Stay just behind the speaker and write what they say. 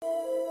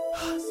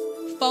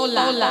Fox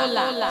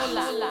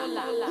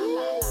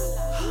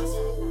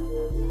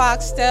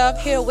Step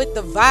here with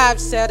the vibe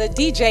setter,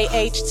 DJ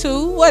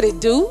H2. What it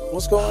do?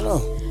 What's going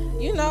on?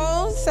 You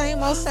know,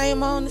 same old,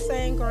 the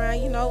same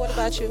grind. You know, what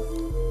about you?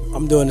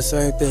 I'm doing the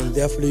same thing.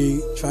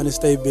 Definitely trying to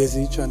stay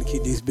busy, trying to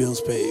keep these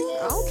bills paid.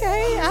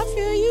 Okay, I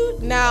feel you.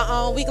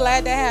 Now, we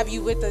glad to have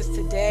you with us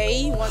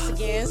today. Once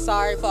again,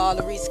 sorry for all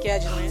the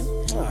rescheduling.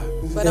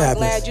 But I'm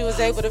glad you was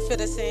able to fit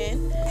us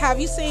in. Have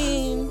you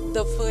seen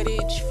the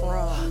footage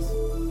from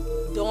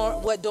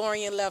what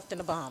Dorian left in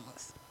the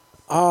Bahamas?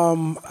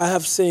 I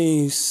have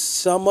seen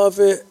some of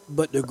it,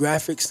 but the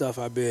graphic stuff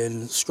I've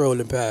been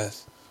strolling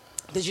past.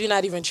 That you're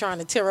not even trying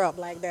to tear up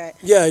like that?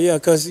 Yeah,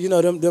 because, you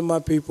know, them my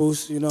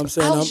peoples, you know what I'm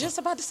saying? I was just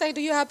about to say,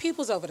 do you have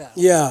peoples over there?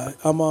 Yeah,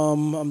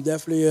 I'm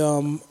definitely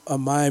a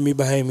Miami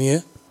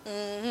Bahamian.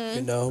 Mm-hmm.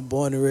 You know,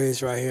 born and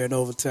raised right here in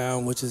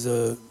Overtown, which is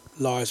a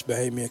large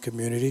Bahamian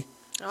community.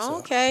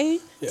 Okay.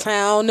 So, yeah.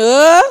 Town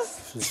of?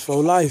 It's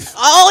for life.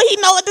 Oh, he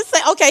know what to say.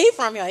 Okay, he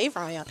from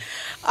here.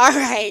 All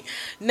right.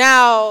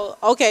 Now,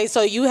 okay,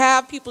 so you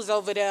have peoples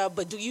over there,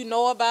 but do you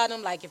know about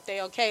them, like if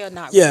they okay or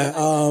not? Yeah,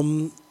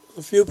 really?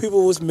 A few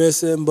people was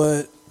missing,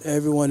 but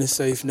everyone is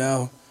safe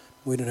now.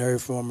 We didn't hear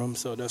from them,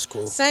 so that's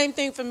cool. Same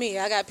thing for me.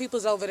 I got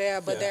peoples over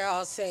there, but they're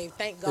all safe.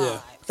 Thank God. Yeah.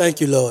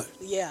 Thank you, Lord.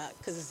 Yeah,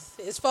 because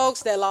it's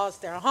folks that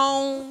lost their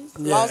homes,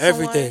 lost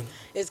everything. Someone.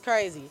 It's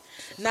crazy.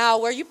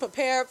 Now, were you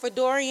prepared for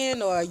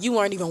Dorian, or you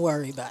weren't even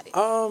worried about it?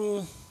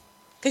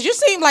 Because you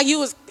seemed like you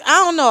was,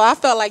 I don't know, I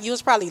felt like you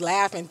was probably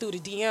laughing through the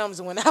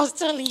DMs when I was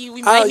telling you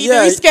we might need to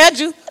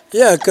reschedule.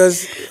 Yeah,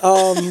 because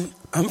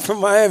I'm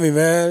from Miami,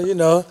 man, you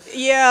know.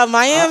 Yeah,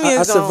 Miami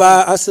is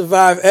I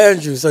survived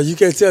Andrew, so you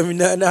can't tell me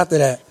nothing after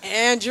that.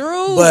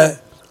 Andrew?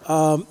 But,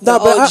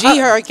 OG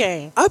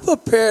hurricane. I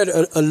prepared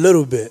a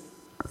little bit.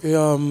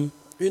 You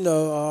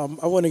know,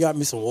 I went and got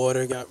me some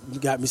water,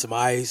 got me some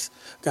ice,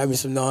 got me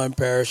some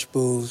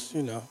non-perishables,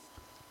 you know.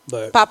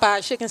 But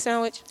Popeye chicken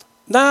sandwich?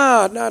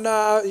 Nah.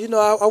 You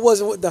know, I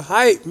wasn't with the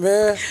hype,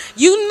 man.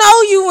 You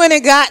know you went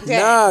and got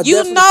that.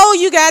 You know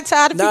you got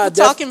tired of people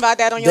talking about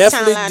that on your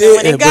timeline.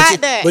 Didn't. When it got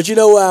that. But you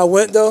know where I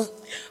went, though?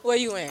 Where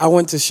you went? I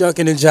went to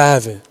Shucking and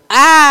Jiving.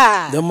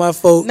 Them my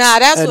folks. Nah,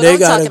 that's what I'm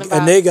talking about.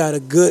 And they got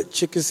a good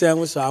chicken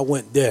sandwich, so I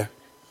went there.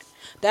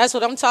 That's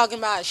what I'm talking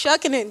about.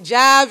 Shucking and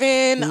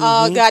Jiving.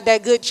 Got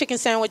that good chicken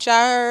sandwich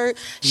I heard.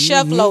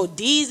 Chef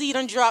Lodizi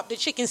done dropped the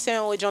chicken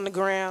sandwich on the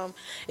ground.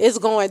 It's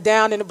going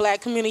down in the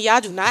black community.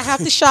 Y'all do not have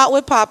to shop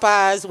with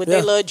Popeyes with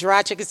their little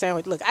dry chicken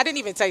sandwich. Look, I didn't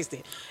even taste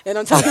it. And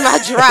I'm talking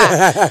about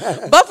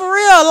dry. But for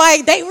real,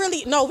 like, they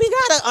really, no, we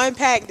got to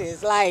unpack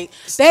this. Like,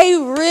 they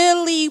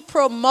really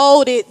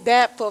promoted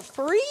that for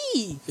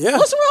free. Yeah.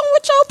 What's wrong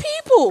with your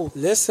people?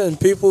 Listen,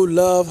 people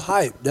love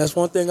hype. That's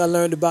one thing I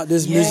learned about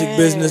this music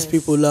business.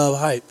 People love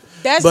hype.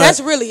 That's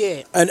really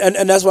it.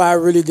 And that's why I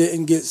really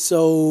didn't get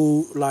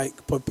so,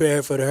 like,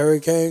 prepared for the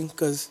hurricane,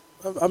 because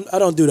I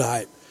don't do the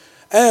hype.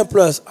 And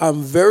plus,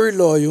 I'm very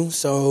loyal,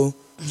 so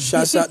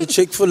shouts out to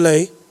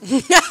Chick-fil-A.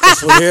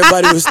 That's when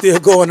everybody was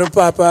still going to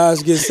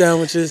Popeyes, get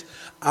sandwiches.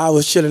 I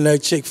was chilling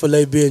at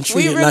Chick-fil-A being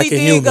treated like a human.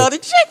 We really did go to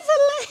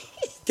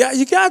Chick-fil-A.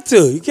 You got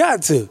to. You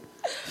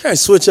can't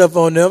switch up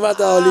on them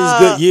after all these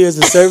good years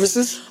of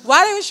services.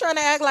 Why they was trying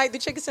to act like the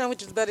chicken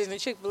sandwich is better than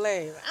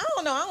Chick-fil-A? I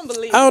don't know. I don't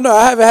believe it. I don't know.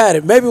 I haven't had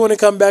it. Maybe when it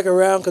come back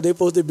around, because they're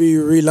supposed to be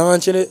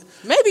relaunching it.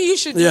 Maybe you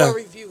should do a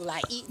review.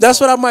 Like, that's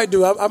what I might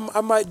do.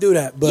 I might do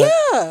that. But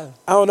I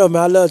don't know,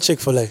 man. I love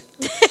Chick-fil-A.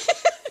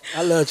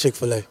 I love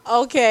Chick-fil-A.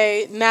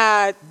 Okay.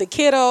 Now, the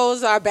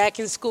kiddos are back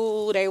in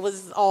school. They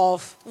was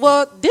off.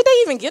 Well, did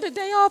they even get a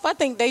day off? I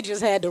think they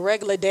just had the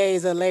regular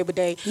days of Labor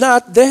Day. Nah,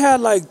 they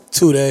had like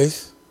 2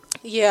 days.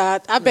 Yeah,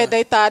 I bet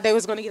they thought they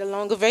was going to get a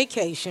longer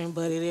vacation,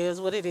 but it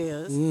is what it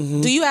is. Mm-hmm.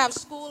 Do you have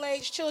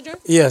school-age children?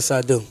 Yes,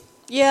 I do.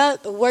 Yeah,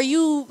 were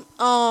you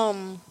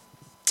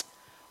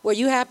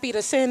happy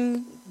to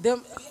send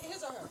them?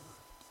 His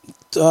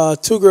or her?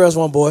 2 girls,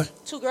 1 boy.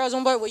 2 girls,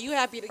 1 boy. Were you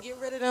happy to get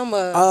rid of them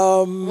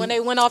when they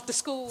went off to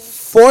school?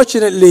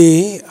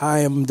 Fortunately, I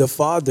am the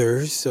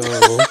father, so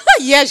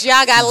yes,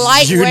 y'all got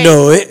lightweight. You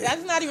know it.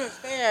 That's not even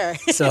fair.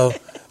 So.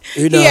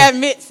 You know, he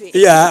admits it.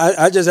 Yeah,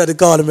 I just had to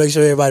call to make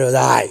sure everybody was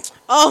all right.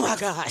 Oh, my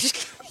gosh.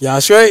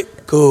 Y'all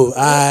straight? Cool. All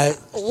right.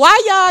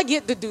 Why y'all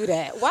get to do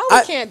that? Why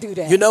we can't do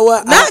that? You know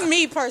what? Not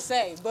me per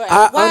se, but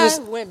why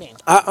women?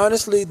 I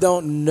honestly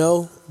don't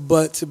know,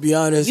 but to be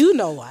honest, you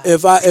know why.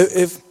 If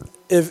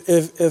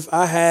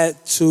I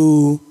had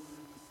to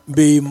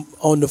be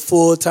on the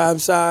full-time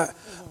side,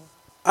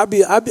 I'll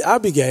be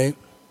game.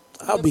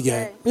 I'll be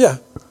game. Yeah,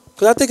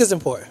 because I think it's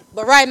important.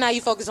 But right now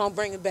you focus on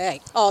bringing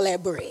back all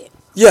that bread.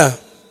 Yeah.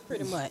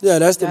 Pretty much. Yeah,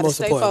 that's the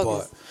most important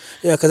part.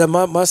 Yeah, because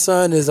my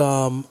son is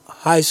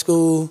high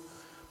school.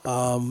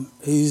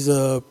 He's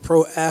a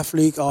pro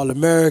athlete,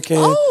 All-American.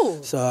 Oh,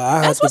 so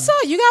that's what's up.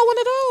 You got one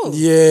of those.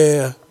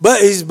 Yeah,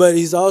 but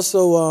he's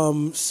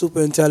also super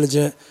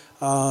intelligent.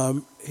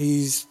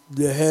 He's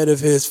the head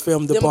of his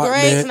film department.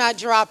 Them grades not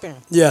dropping.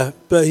 Yeah,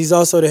 but he's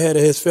also the head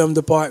of his film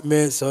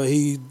department, so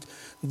he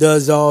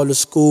does all the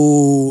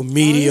school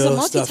media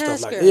stuff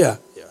like that. Yeah.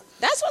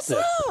 That's what's Yeah.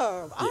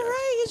 up. All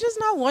right, it's just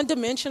not one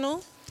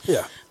dimensional.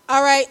 Yeah.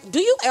 All right, do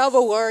you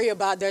ever worry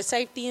about their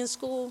safety in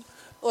school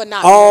or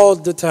not? All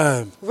the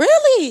time.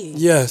 Really?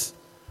 Yes.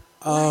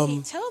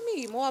 Like, tell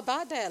me more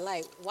about that.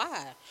 Like,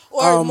 why?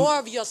 Or more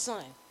of your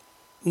son?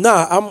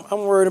 Nah, I'm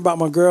worried about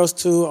my girls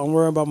too. I'm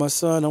worried about my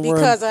son. I'm worried.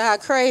 Because of how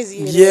crazy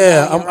it is.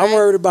 Yeah, out here, I'm right?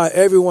 worried about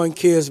everyone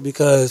kids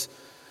because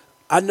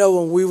I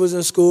know when we was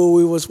in school,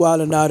 we was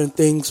wilding out and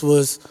things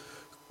was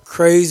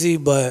crazy,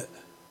 but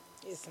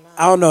It's not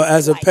I don't know.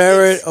 As a like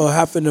parent this. or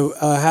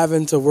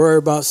having to worry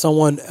about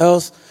someone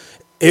else,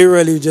 it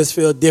really just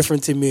feels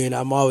different to me, and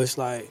I'm always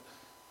like,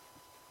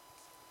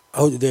 I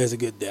hope there's a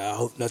good day. I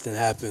hope nothing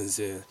happens,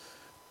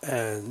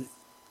 and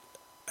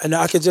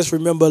I could just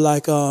remember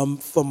like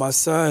for my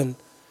son,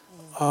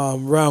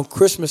 around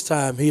Christmas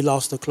time, he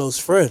lost a close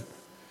friend,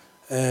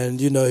 and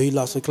he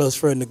lost a close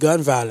friend to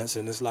gun violence,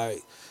 and it's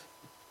like,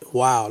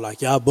 wow,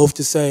 like y'all both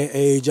the same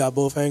age, y'all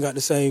both hang out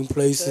the same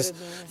places,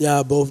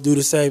 y'all both do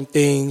the same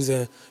things,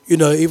 and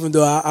even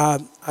though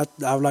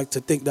I like to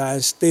think that I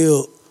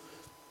instilled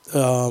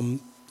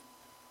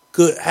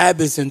good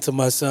habits into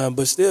my son,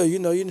 but still, you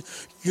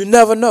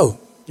never know,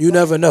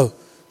 never know.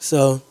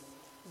 So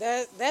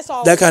That's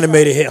all. that kind of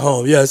made it hit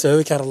home, yeah. So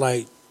it kind of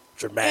like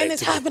dramatic. And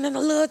it's to me. happening a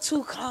little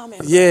too common.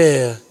 bro.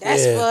 Yeah,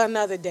 That's yeah, for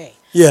another day.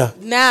 yeah.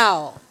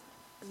 Now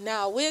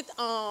with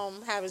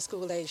having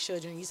school age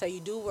children, you say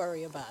you do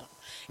worry about them.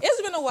 It's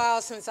been a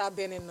while since I've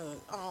been in the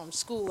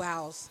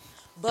schoolhouse,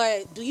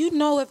 but do you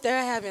know if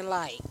they're having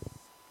like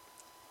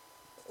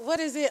what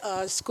is it?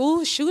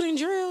 School shooting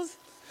drills?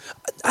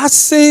 I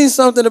seen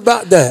something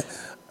about that.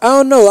 I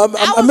don't know. I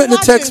was meant to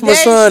text watching my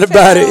Dave son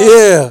about it.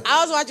 Chappelle. Yeah.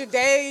 I was watching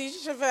Dave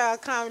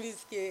Chappelle comedy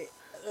skit,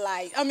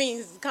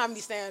 comedy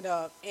stand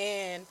up,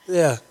 and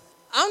Yeah.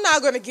 I'm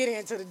not going to get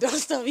into the dumb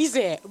stuff he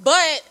said,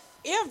 but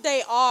if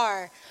they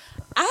are,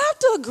 I have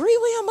to agree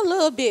with him a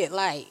little bit.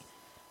 Like,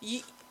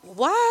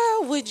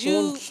 why would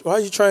you Why are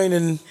you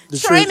training the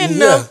training yeah.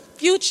 the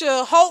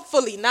future?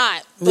 Hopefully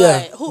not, but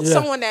Yeah, yeah.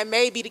 someone that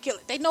may be the killer.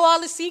 They know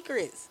all the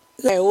secrets.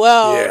 Okay,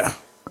 well, Yeah.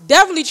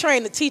 definitely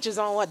train the teachers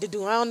on what to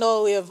do. I don't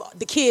know if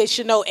the kids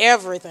should know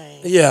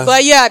everything. Yeah.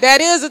 But yeah,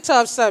 that is a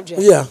tough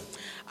subject. Yeah.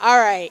 All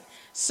right.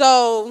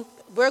 So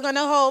we're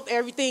gonna hope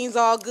everything's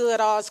all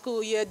good all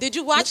school year. Did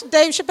you watch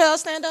Dave Chappelle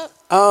stand up?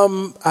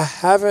 I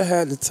haven't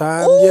had the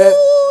time yet,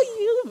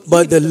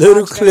 but the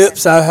little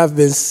clips I have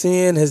been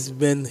seeing has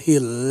been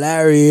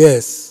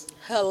hilarious.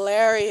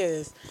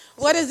 Hilarious.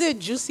 What is it,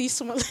 Juicy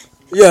Smollett?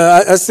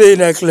 Yeah, I seen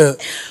that clip.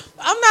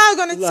 I'm not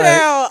gonna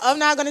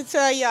Like-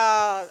 tell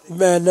y'all.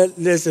 Man,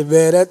 listen,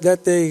 man, that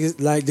thing is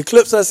like the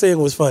clips I seen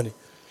was funny.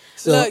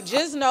 So Look,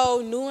 just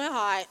know New and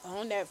Hot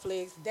on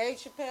Netflix. Dave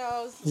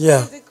Chappelle's. Yeah.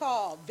 What is it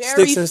called?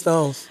 Sticks and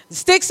Stones.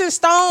 Sticks and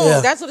Stones.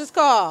 Yeah. That's what it's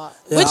called.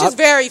 Yeah, Which is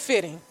very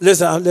fitting.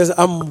 Listen,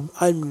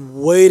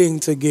 I'm waiting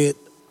to get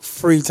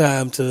free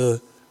time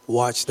to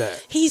watch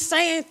that. He's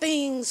saying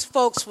things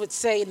folks would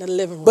say in the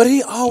living room. But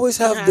he always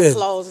have behind been.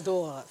 closed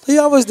doors. He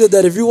always did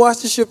that. If you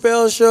watch the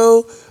Chappelle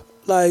show,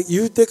 like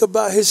you think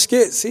about his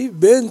skits, he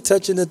been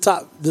touching the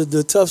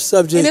tough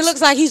subjects. And it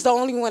looks like he's the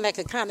only one that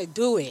could kind of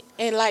do it.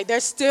 And like they're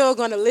still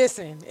going to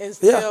listen and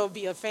still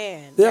be a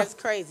fan. Yeah. That's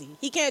crazy.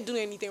 He can't do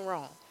anything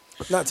wrong.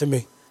 Not to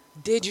me.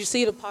 Did you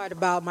see the part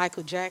about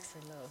Michael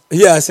Jackson though?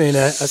 Yeah, I seen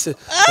that.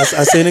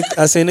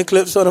 I seen the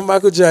clips on the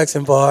Michael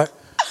Jackson part.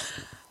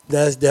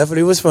 That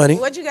definitely was funny.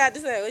 What you got to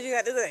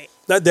say?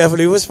 That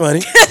definitely was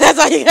funny. That's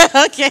all you got.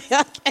 Okay.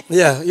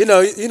 Yeah, you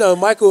know,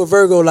 Michael a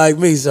Virgo like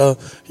me, so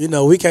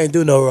we can't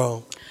do no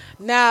wrong.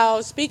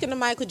 Now, speaking of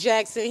Michael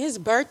Jackson, his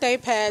birthday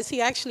passed.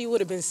 He actually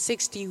would have been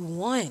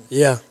 61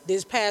 Yeah,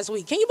 this past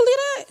week. Can you believe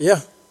that?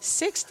 yeah,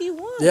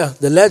 61. yeah.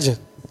 The legend.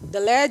 The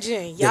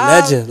legend. The Y'all,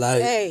 legend,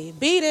 like- hey,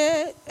 beat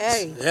it.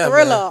 Hey, Yeah,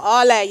 Thriller, man.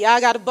 all that. Y'all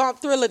got to bump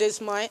Thriller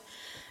this month.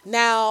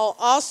 Now,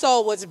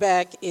 also what's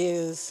back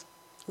is,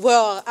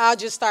 well, I'll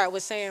just start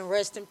with saying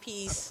rest in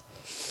peace,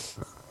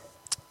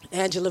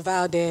 Angela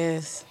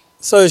Valdez.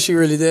 So is she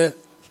really dead?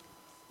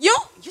 Yo,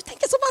 you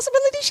think it's a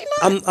possibility she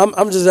not?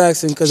 I'm just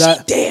asking because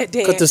She dead.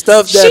 Because the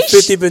stuff that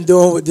 50 been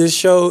doing with this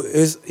show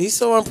he's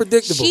so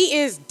unpredictable. She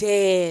is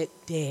dead.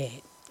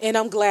 And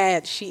I'm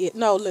glad she is.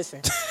 No,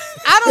 listen.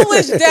 I don't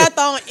wish death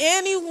on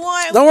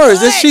anyone. Don't worry,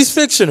 but she's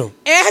fictional.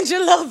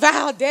 Angela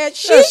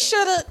Valdez,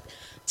 Yeah.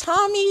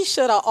 Tommy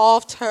should have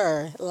offed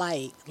her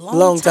like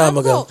Long time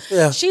ago.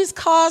 Yeah. She's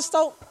caused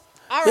so.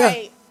 All Yeah.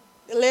 right.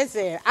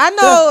 Listen, I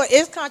know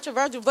it's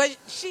controversial, but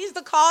she's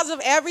the cause of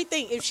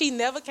everything. If she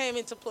never came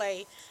into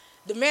play,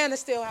 the man would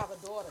still have a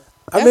daughter.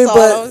 I mean,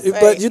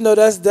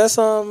 That's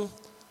all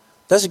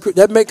but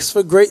that makes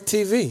for great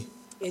TV.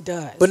 it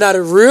does. But now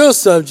the real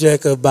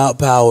subject about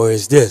power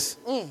is this: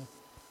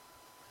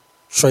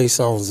 Trey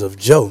Songz of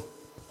Joe.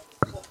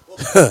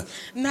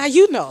 Now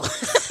you know.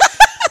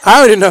 I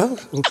already know.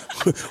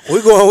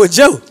 We're going with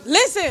Joe.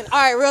 Listen, all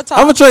right, real talk.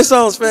 I'm a Trey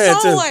Songz the fan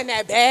song too. wasn't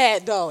that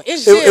bad though.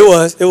 It's just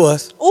It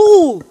was.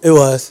 Ooh, It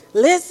was.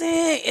 listen,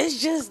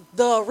 it's just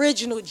the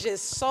original,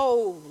 just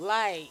so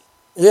like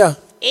Yeah.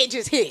 it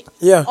just hit.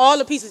 Yeah. All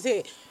the pieces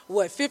hit.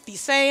 what 50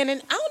 saying,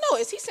 and I don't know,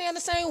 is he saying the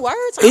same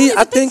words? I don't even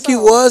I think he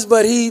so. was,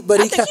 but he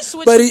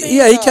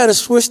kind of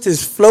switched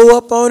his flow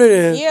up on it,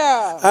 and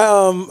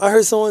I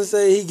heard someone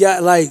say he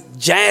got like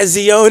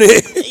jazzy on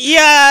it.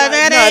 Yeah,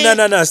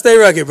 man. No, stay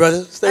rugged,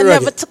 brother. Stay rugged. I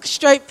never took a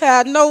straight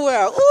path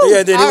nowhere. Ooh,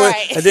 yeah,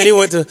 then he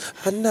went to.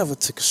 I never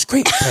took a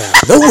straight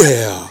path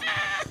nowhere.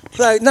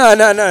 Like no.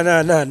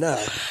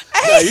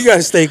 Hey, you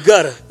gotta stay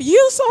gutter.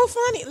 You so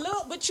funny.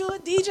 Look, but you a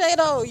DJ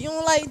though. You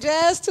don't like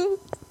jazz too?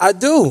 I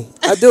do.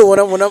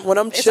 When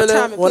I'm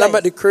chilling, when I'm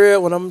at the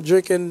crib, when I'm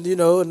drinking,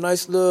 a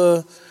nice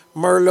little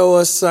Merlot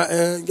or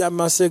something, got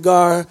my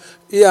cigar.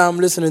 Yeah, I'm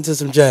listening to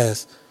some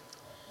jazz.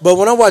 But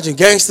when I'm watching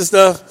gangster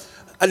stuff,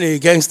 I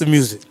need gangster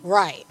music.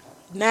 Right.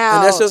 Now,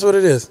 and that's just what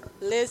it is.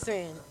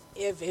 Listen,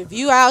 if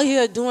you out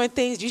here doing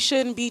things you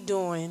shouldn't be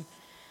doing,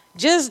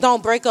 just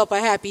don't break up a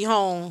happy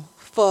home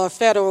for a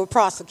federal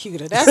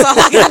prosecutor. That's all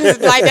I got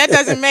to like. That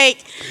doesn't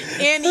make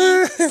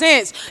any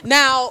sense.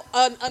 Now,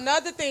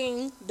 another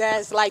thing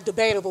that's like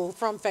debatable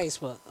from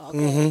Facebook.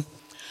 Okay,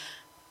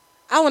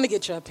 I want to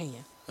get your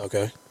opinion.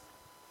 Okay.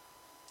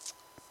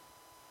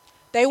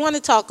 They want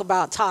to talk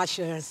about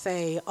Tasha and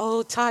say,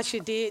 "Oh,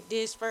 Tasha did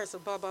this first," or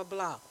blah blah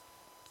blah.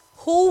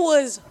 Who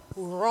was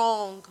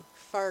wrong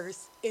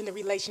first in the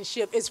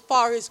relationship, as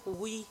far as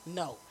we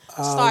know?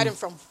 Starting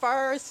from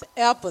first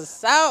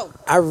episode.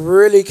 I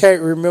really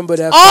can't remember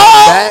that.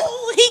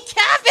 Oh, he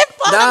capping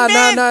for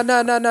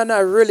the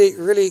No.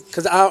 Really,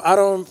 because I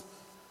don't.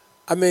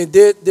 I mean,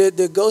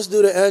 did Ghost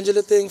do the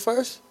Angela thing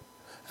first,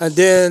 and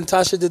then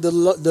Tasha did the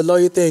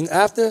lawyer thing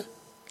after?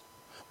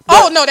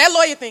 No, that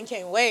lawyer thing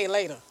came way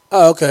later.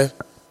 Oh, okay.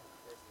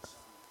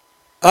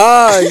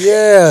 Ah,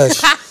 yes,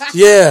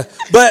 yeah.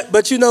 But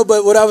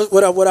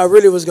what I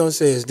really was gonna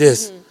say is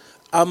this.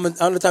 I'm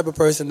the type of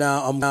person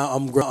now. I'm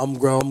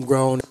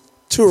grown.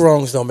 Two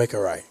wrongs don't make a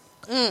right.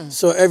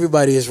 So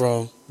everybody is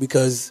wrong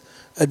because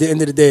at the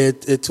end of the day,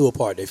 it's two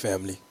apart. They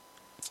family.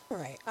 All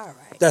right.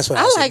 That's what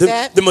I like said.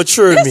 that. The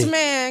mature this me.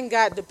 Man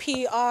got the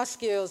PR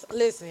skills.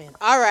 Listen.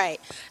 All right.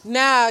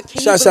 Now,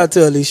 shouts out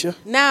to Alicia.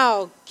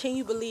 Now, can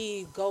you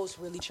believe Ghost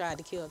really tried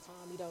to kill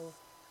Tommy though?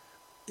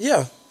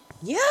 Yeah.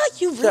 Yeah,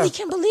 you really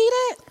can believe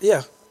that?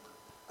 Yeah.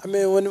 I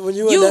mean, when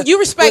you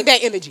respect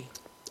that energy.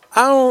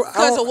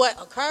 Because of what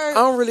occurred. I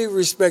don't really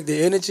respect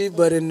the energy,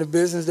 but in the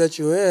business that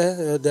you're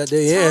in, that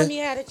they in. Tommy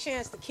had a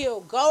chance to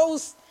kill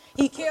Ghost.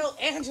 He killed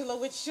Angela,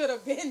 which should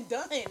have been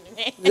done,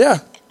 man.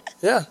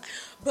 Yeah.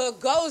 But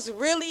Ghost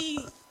really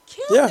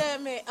killed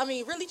that man. I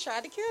mean, really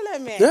tried to kill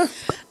that man. Yeah.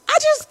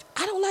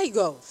 I don't like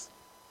Ghost.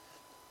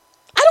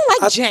 I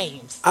don't like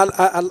James.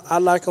 I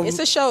like him. It's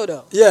a show,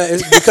 though. Yeah,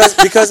 it's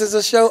because it's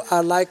a show. I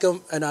like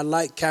him, and I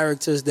like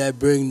characters that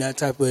bring that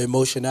type of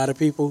emotion out of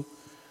people.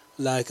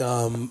 Like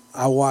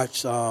I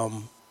watch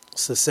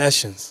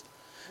Successions,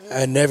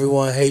 and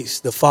everyone hates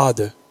the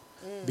father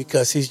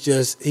because he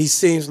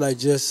seems like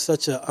just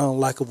such an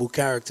unlikable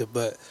character,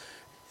 but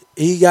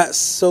he got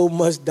so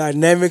much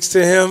dynamics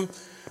to him.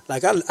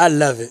 Like I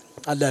love it.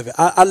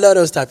 I love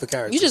those type of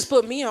characters. You just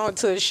put me on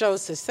to the show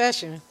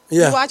Succession.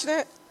 Yeah. You watch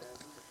that?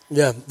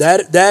 Yeah,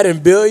 that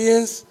and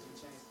Billions.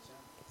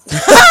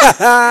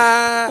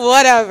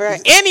 Whatever.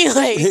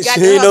 Anyway,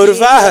 she ain't know the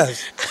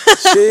vibes.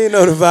 She ain't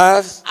know the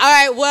vibes. All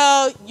right.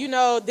 Well,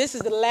 this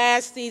is the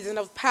last season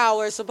of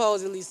Power,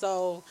 supposedly.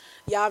 So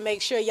y'all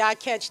make sure y'all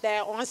catch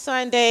that on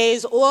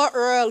Sundays or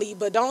early,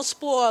 but don't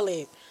spoil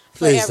it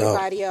for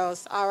everybody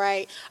else. All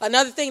right.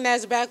 Another thing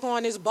that's back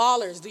on is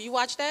Ballers. Do you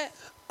watch that?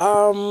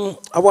 I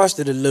watched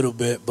it a little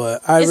bit,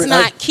 but it's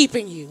not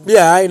keeping you.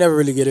 Yeah, I ain't never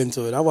really get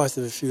into it. I watched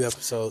it a few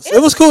episodes. It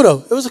was cool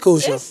though. It was a cool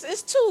show.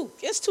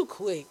 It's too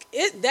quick.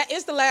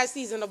 It's the last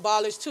season of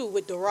Ballers too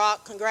with The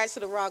Rock. Congrats to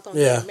The Rock on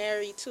getting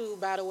married too,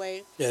 by the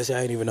way. Yeah, see,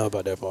 I didn't even know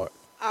about that part.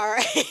 All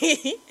right.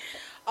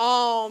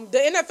 The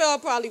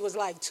NFL probably was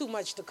like too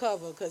much to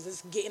cover because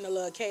it's getting a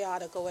little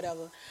chaotic or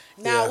whatever.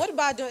 Now, what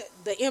about the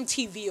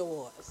MTV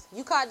Awards?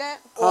 You caught that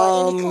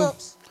or any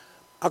clips?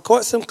 I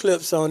caught some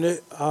clips on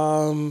it.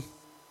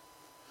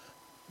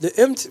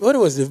 What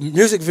was the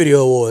music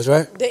video awards,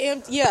 right?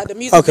 The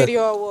music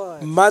video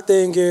awards. My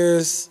thing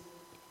is,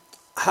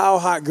 how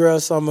Hot Girl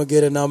Summer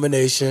get a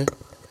nomination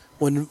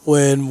when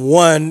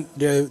one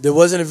there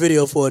wasn't a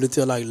video for it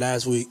until like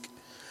last week,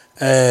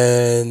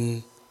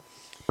 and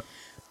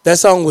that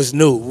song was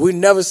new. We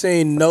never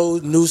seen no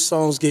new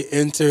songs get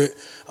entered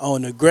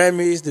on the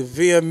Grammys, the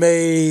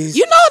VMAs,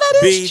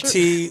 that is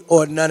BT,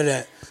 or none of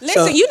that.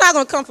 Listen, you're not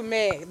gonna come for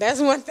Meg. That's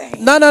one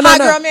thing. No. Hot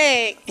girl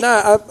Meg.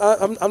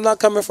 I'm not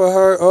coming for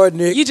her or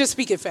Nick. You just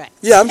speaking facts.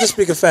 Yeah, I'm just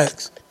speaking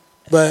facts.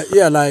 But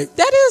yeah, like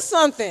that is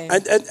something.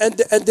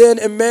 And then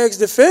in Meg's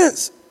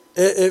defense,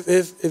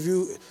 if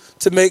you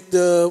to make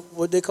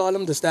what they call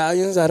them, the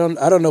Stallions. I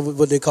don't know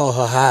what they call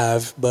her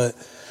hive, but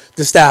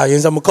the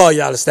Stallions. I'm gonna call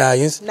y'all the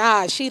Stallions.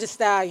 Nah, she the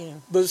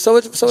Stallion. But so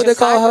what they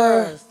call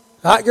her? Girls.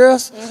 Hot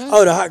girls. Mm-hmm.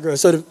 Oh, the hot girls.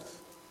 So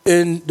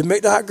to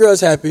make the hot girls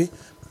happy.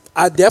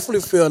 I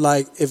definitely feel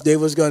like if they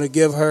was going to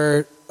give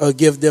her or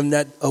give them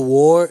that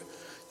award,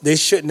 they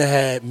shouldn't have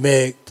had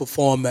Meg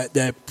perform at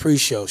that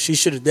pre-show. She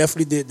should have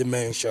definitely did the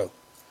main show.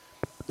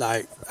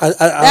 Like,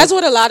 That's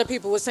what a lot of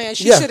people were saying.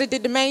 She Yeah. should have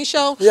did the main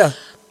show. yeah,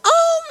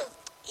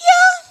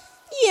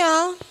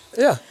 Yeah.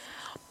 yeah.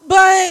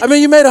 But I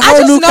mean, you made a I whole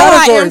just new know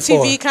how category for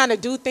MTV her. kind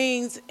of do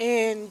things,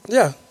 and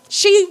Yeah,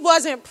 she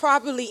wasn't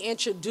properly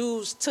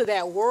introduced to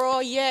that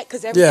world yet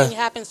because everything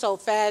happened so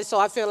fast. So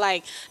I feel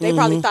like they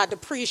probably thought the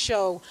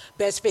pre-show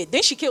best fit.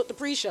 Then she killed the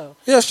pre-show.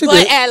 Yeah, she but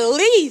did. at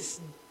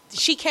least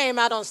she came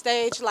out on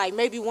stage like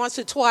maybe once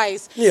or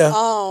twice. Yeah.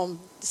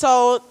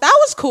 So that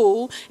was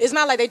cool. It's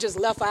not like they just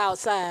left her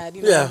outside.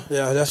 You know?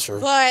 yeah, that's true.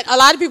 But a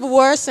lot of people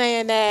were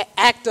saying that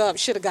Act Up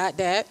should have got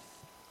that.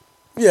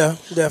 Yeah,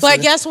 definitely.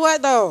 But guess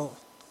what, though?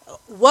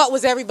 What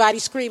was everybody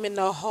screaming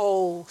the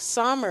whole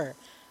summer?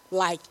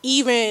 Like,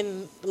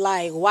 even,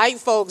 like, white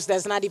folks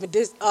that's not even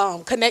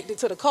connected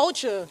to the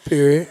culture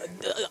Period.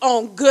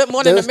 on Good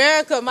Morning They was-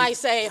 America might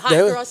say Hot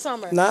they was- Girl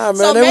Summer. Nah, man,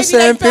 so they maybe was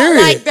saying they felt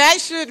period. like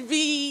that should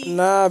be...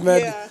 Nah,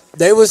 man, Yeah.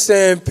 they was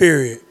saying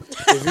period.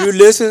 If you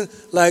listen,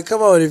 like,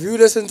 come on, if you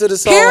listen to the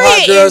song Period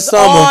 "Hot Girl is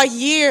Summer," all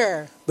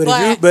year.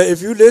 but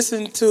if you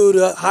listen to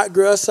the "Hot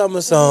Girl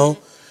Summer" song,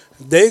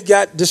 they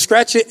got the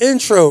scratchy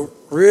intro.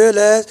 Real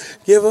ass,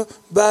 give a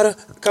butter.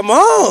 Come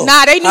on.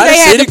 Nah, they knew I they done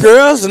had City to.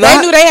 Girls. They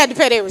knew they had to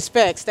pay their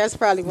respects. That's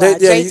probably why.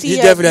 Yeah, JT you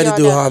had definitely be had to on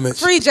do there. homage.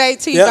 Free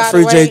JT. Yeah, by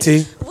free the way.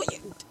 JT. Well,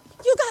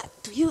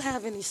 do you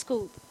have any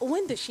scoop?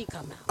 When does she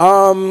come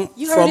out?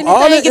 You heard From all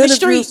the anything in the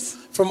interviews,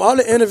 streets? from all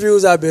the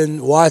interviews I've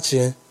been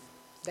watching,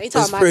 They it's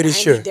talking about pretty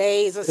 90 sure.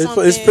 days or It's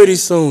something. pretty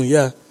soon,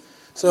 yeah.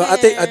 So I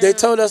think they Man.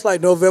 told us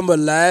like November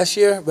last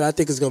year, but I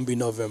think it's gonna be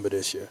November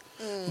this year.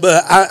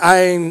 But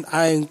I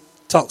ain't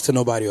talked to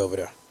nobody over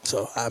there,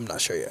 so I'm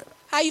not sure yet.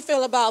 How you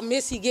feel about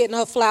Missy getting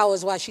her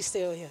flowers while she's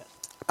still here?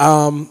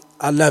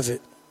 I love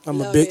it.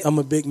 Love it. I'm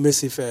a big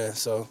Missy fan,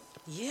 so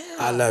Yeah.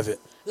 I love it.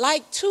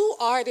 Like two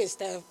artists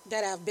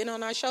that have been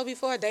on our show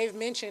before, they've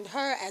mentioned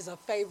her as a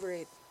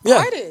favorite Yeah.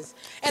 artist.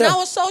 And Yeah. I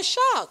was so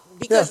shocked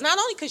because Yeah. not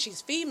only because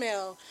she's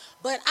female,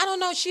 but I don't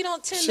know, she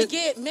don't tend to She-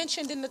 get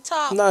mentioned in the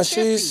top Nah,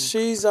 50.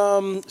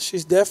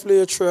 she's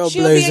definitely a trailblazer.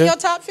 She'll be in your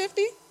top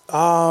 50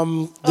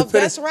 of depending-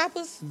 best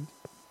rappers?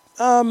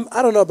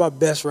 I don't know about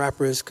best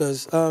rappers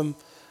because I'm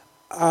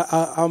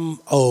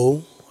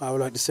old. I would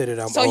like to say that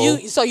I'm So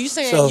old. you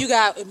saying So, you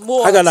got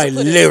more I got to like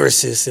put in.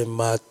 lyricists in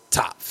my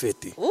top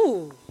 50.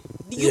 Ooh.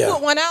 You Yeah.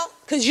 put one out?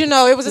 Because, you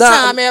know, it was a Nah,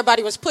 time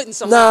everybody was putting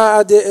some out. Nah,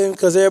 I didn't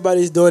because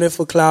everybody's doing it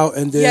for clout,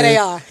 and then Yeah, they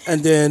are.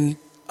 And then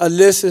a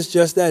list is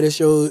just that. It's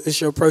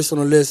your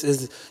personal list.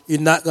 Is you're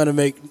not gonna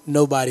make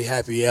nobody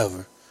happy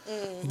ever.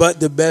 But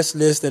the best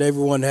list that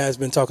everyone has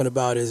been talking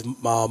about is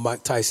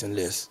Mike Tyson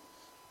list.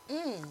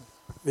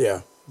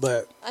 Yeah,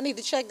 but I need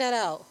to check that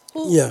out.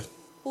 yeah,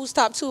 Who's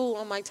top 2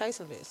 on Mike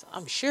Tyson list?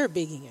 I'm sure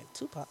Biggie and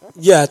Tupac. Right?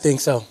 yeah, I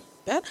think so.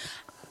 That-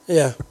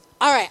 Yeah,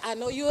 All right, I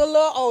know you're a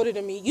little older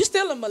than me. You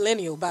still a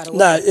millennial, by the way.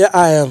 nah, yeah,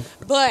 I am.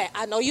 But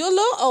I know you're a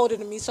little older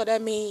than me, so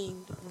that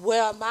means,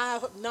 well, my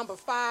number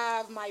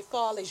 5 might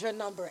fall as your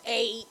number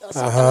 8 or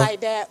something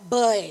like that.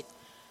 But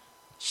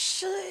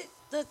should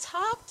the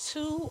top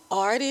 2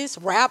 artists,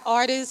 rap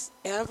artists,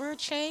 ever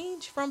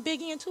change from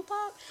Biggie and Tupac?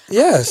 I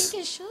Yes,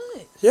 think it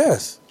should.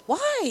 yes.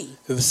 Why?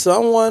 If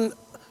someone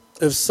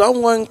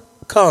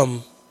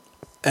come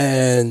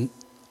and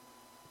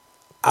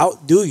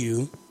outdo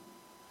you,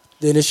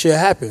 then it should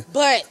happen.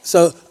 But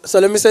So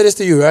let me say this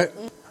to you, right?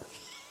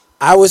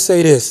 I would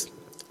say this.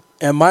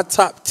 In my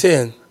top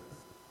 10,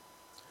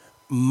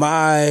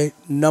 my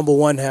number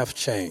 1 have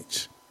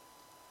changed.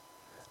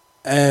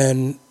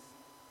 And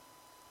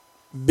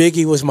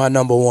Biggie was my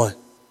number 1.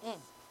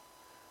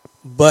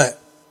 But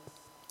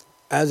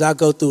as I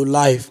go through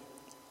life,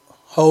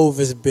 Hove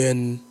has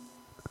been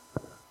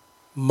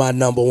my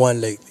number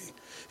 1 lately.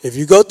 If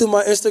you go through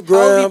my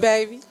Instagram, Hovey,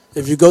 baby.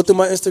 if you go through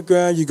my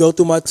Instagram, you go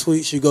through my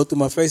tweets, you go through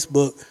my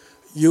Facebook,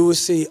 you will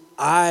see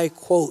I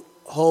quote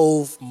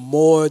Hove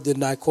more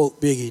than I quote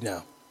Biggie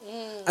now.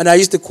 And I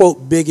used to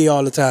quote Biggie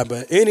all the time,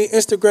 but any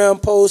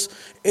Instagram post,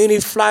 any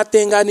fly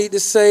thing I need to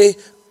say,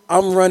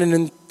 I'm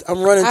running to a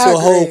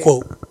Hove agree.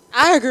 quote.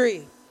 I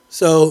agree.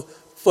 So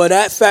for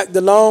that fact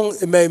alone,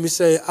 it made me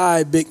say, all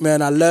right, big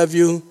man, I love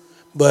you,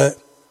 but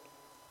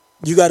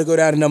you got to go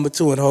down to number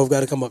 2 and Hove got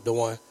to come up to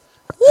 1.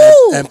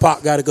 Woo! And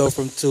Pac got to go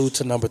from 2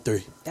 to number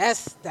 3.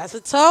 That's a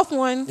tough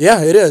one.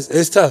 Yeah, it is.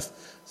 It's tough.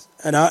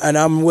 And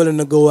I'm willing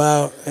to go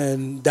out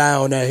and die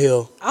on that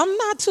hill.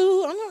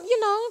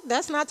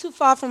 That's not too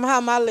far from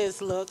how my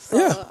list looks. So,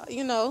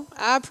 Yeah.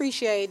 I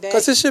appreciate that.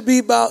 Because it should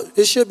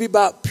be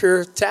about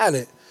pure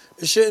talent.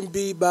 It shouldn't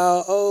be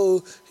about,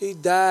 oh, he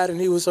died and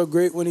he was so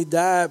great when he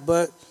died,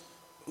 but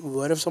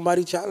what if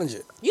somebody challenged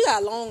it? You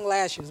got long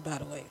lashes, by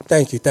the way.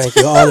 Thank you.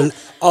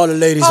 All the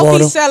ladies Hope want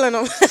them. he's selling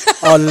them.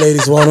 All the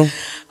ladies want them.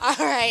 All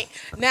right.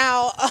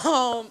 Now,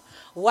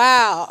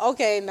 wow.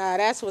 Okay, now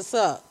that's what's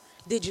up.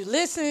 Did you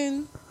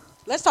listen?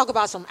 Let's talk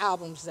about some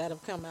albums that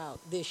have come out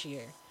this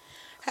year.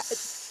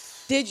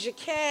 Did you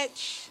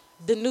catch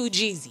the new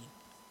Jeezy?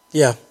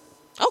 Yeah.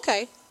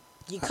 Okay.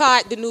 You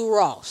caught the new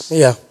Ross.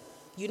 Yeah.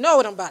 You know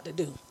what I'm about to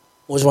do.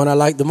 Which one I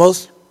like the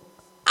most?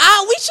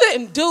 We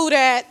shouldn't do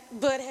that,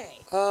 but hey.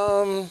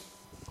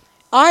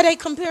 Are they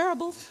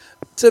comparable?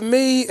 To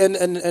me, and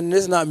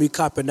this is not me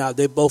copping out,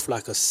 they both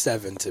like a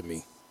 7 to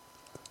me.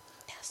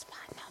 That's my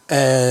number.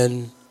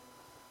 And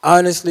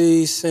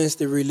honestly, since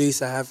the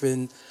release, I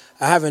haven't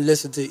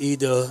listened to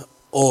either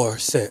or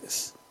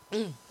since.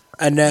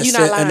 And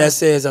that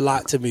says a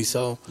lot to me.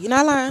 So You're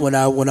not lying.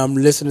 when I'm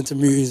listening to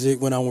music,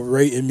 when I'm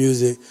rating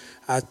music,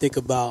 I think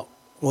about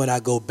when I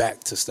go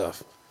back to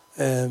stuff.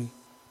 And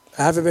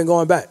I haven't been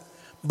going back.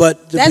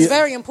 But that's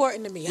very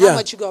important to me. Yeah. How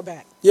much you go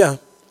back? Yeah.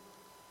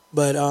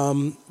 But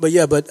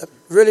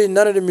really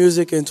none of the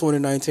music in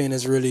 2019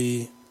 has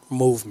really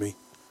moved me.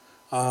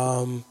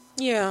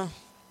 Yeah.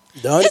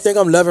 The only thing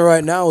I'm loving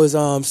right now is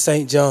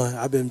St. John.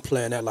 I've been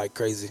playing that like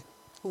crazy.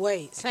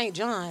 Wait, St.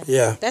 John?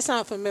 Yeah. That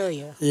sounds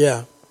familiar.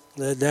 Yeah.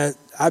 That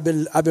I've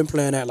been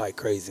playing that like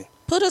crazy.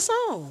 Put us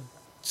on.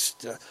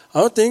 The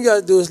only thing you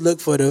gotta do is look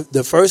for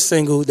the first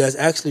single that's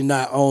actually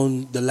not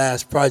on the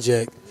last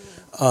project,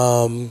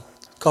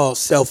 called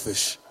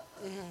 "Selfish."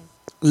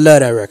 Love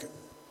that record.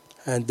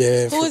 And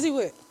then Who is he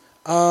with?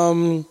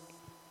 I'm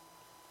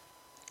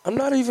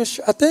not even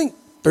sure. I think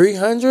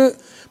 300,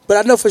 but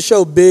I know for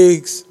sure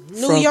Biggs.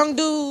 New young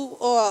dude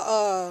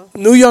or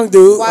New young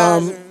dude.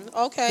 Wiser?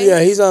 Okay. Yeah,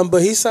 he's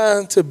but he's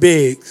signed to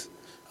Biggs.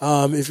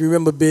 If you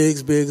remember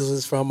Biggs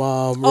was from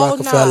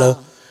Rockefeller.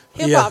 No.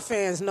 Hip hop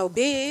fans know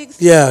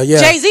Biggs. Yeah.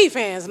 Jay-Z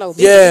fans know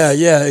Biggs.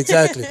 Yeah,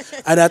 exactly.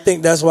 And I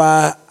think that's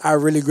why I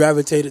really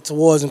gravitated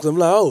towards him, because I'm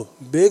like, oh,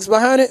 Biggs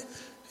behind it,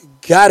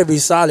 gotta be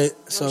solid.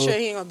 So I'm sure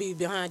he ain't gonna be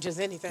behind just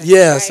anything.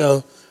 yeah, right?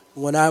 so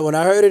when I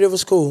heard it, it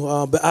was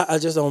cool. But I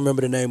just don't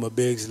remember the name of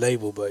Biggs'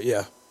 label. But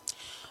yeah,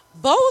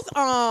 both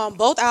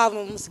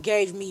albums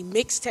gave me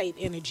mixtape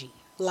energy.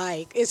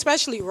 Like,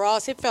 especially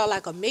Ross, it felt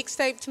like a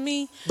mixtape to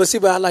me. but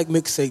I like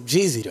mixtape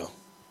Jeezy though.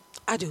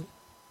 I do.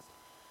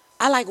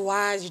 I like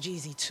Wise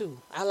Jeezy too.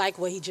 I like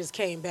what he just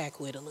came back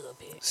with a little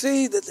bit.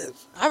 See,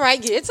 All right,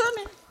 get to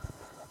me.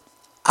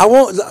 I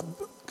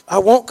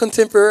want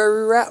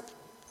contemporary rap.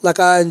 Like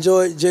I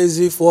enjoyed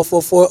Jay-Z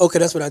 444. Okay,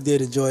 that's what I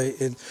did enjoy.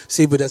 And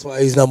see, but that's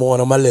why he's number one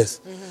on my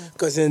list.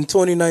 Because in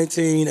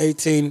 2019,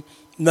 18,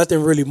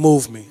 nothing really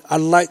moved me. I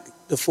liked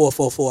the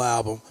 444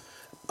 album.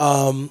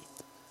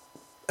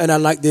 And I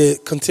liked the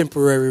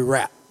contemporary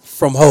rap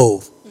from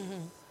Hove.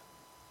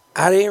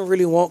 I didn't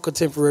really want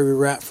contemporary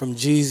rap from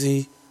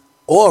Jeezy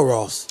or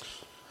Ross.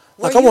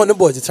 Like, I want them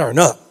boys to turn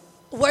up.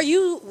 Were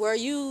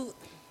you,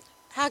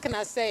 how can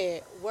I say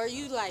it? Were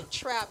you like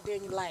trapped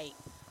in like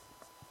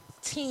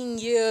teen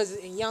years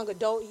and young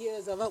adult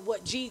years of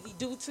what Jeezy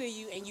do to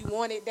you and you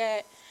wanted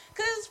that?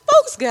 Because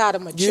folks got to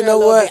mature You know a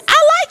little what? bit.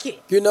 I like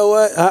it. You know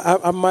what?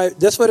 I might.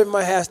 That's what it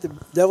might have to.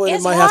 That's what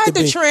It's it might have to hard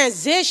be. to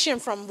transition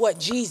from what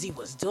Jeezy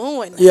was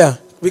doing. Yeah,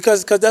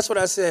 because that's what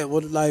I said.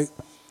 Well, like,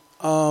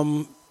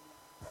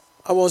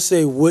 I won't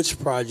say which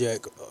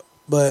project,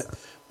 but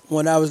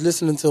when I was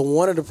listening to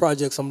one of the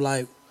projects, I'm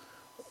like,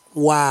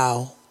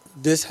 wow,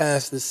 this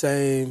has the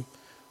same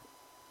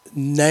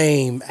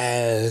name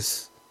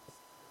as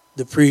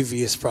the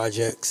previous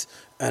projects,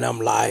 and I'm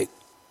like,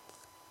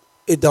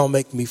 it don't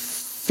make me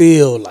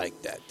feel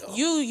like that though.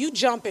 You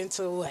jump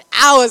into what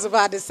I was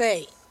about to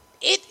say.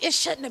 It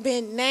shouldn't have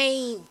been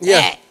named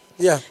Yeah, that.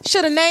 yeah.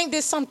 Should have named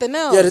it something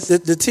else. Yeah,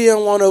 the TN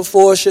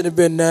 104 shouldn't have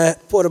been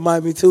that. Port of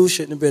Miami 2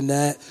 shouldn't have been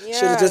that. Yeah.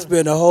 Should have just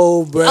been a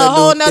whole brand a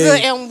whole new nother,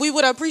 thing. and we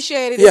would have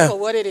appreciated Yeah. it for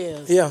what it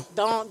is. Yeah.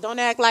 Don't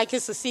act like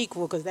it's a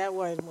sequel, because that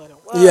wasn't what it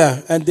was.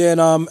 Yeah, and then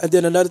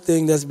another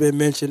thing that's been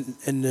mentioned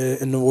in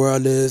the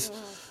world is,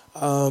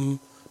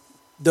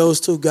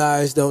 those two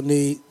guys don't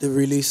need to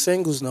release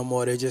singles no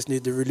more. They just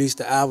need to release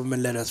the album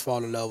and let us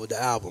fall in love with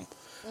the album.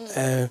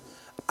 And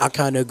I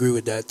kind of agree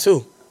with that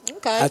too.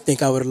 Okay. I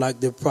think I would have liked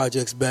the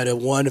projects better.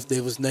 One, if they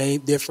was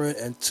named different,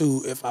 and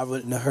two, if I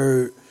wouldn't have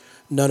heard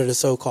none of the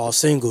so-called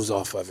singles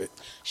off of it.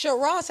 Sure,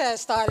 Ross had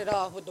started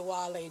off with the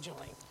Wale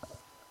joint.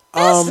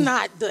 That's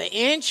not the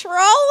intro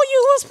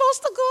you were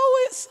supposed to go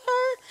with,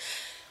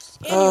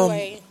 sir.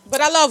 Anyway, but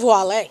I love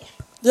Wale.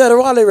 Yeah, the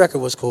Wale record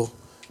was cool.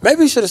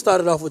 Maybe he should have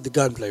started off with the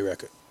Gunplay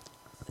record.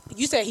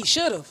 You said he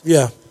should have.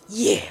 Yeah.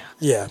 Yeah.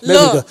 Yeah. Maybe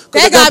Look, 'cause that the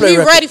got Gunplay me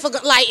record- ready for,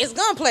 like, is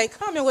Gunplay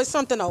coming with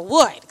something or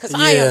what? Because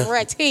I am Yeah.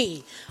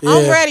 ready.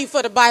 I'm Yeah. ready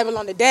for the Bible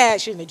on the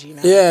Dash energy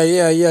now.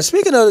 Yeah.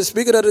 Speaking of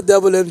the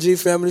Double MG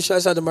family,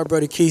 shouts out to my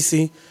brother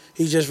Kesey.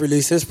 He just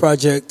released his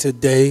project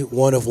today,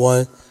 One of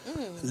One.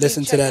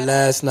 Listened to check that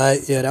that last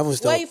night. Yeah, that was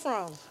dope. Where you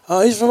from?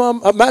 He's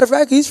from, matter of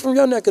fact, he's from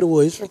your neck of the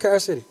woods. He's from Carol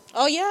City.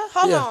 Oh, yeah?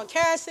 Hold Yeah. on.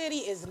 Carol City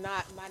is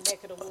not my neck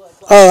of the woods.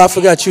 Oh, I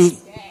forgot you.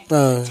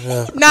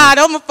 Yeah. Nah,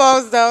 don't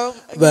oppose, though.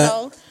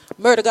 But-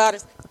 Murder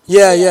Goddess.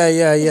 Yeah.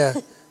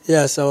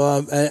 Yeah,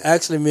 so and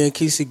actually me and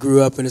Kesey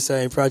grew up in the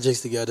same projects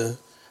together.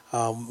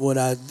 When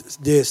I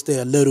did stay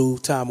a little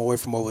time away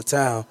from over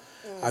town,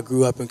 I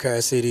grew up in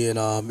Carol City and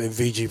in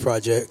VG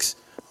projects.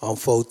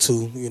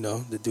 4-2,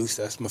 the Deuce,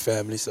 that's my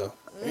family, so,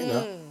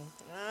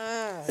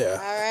 Yeah.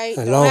 All right.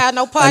 And Don't have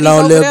no parties long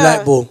over live there.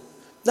 Black Bull.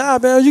 Nah,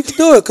 man, you can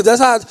do it, because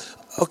that's how,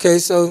 okay,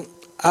 so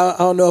I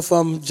don't know if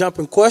I'm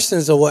jumping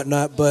questions or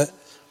whatnot, but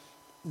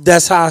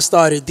that's how I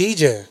started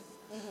DJing.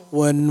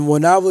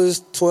 When I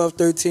was 12,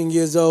 13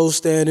 years old,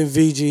 staying in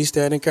VG,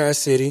 staying in Carol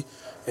City,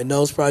 in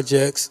those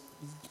projects,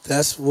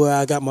 that's where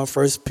I got my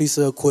first piece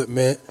of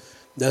equipment.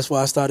 That's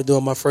where I started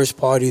doing my first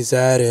parties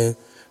at, and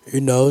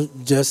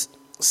just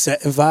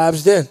setting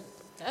vibes then.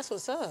 That's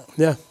what's up.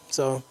 Yeah.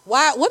 So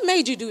why? What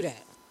made you do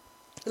that?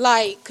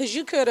 Like, cause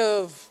you could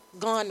have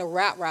gone the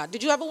rap route.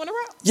 Did you ever want to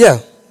rap? Yeah,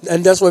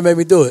 and that's what made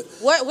me do it.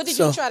 What did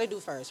you try to do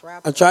first?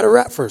 Rap? I tried to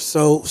rap first.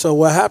 So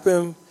what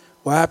happened?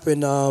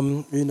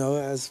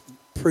 As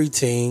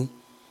preteen,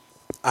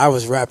 I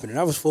was rapping, and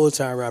I was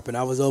full-time rapping.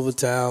 I was over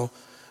town,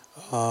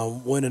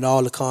 winning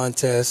all the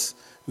contests,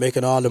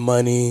 making all the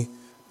money,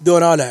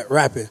 doing all that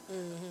rapping.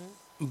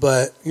 Mm-hmm.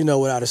 But,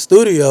 without a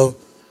studio,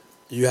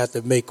 you have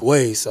to make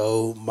way.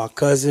 So my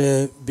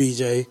cousin,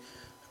 BJ,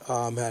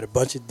 had a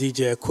bunch of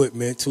DJ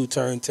equipment, 2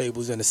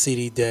 turntables, and a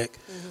CD deck.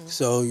 Mm-hmm.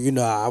 So,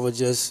 I would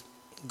just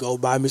go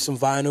buy me some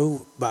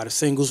vinyl, buy the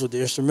singles with the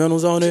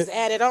instrumentals on it. Just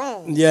add it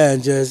on. Yeah,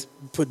 and just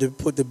put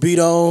the beat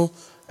on,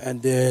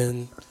 and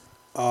then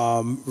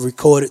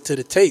record it to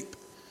the tape.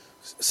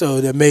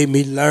 So that made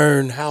me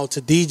learn how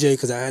to DJ,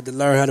 because I had to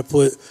learn how to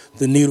put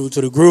the needle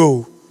to the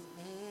groove.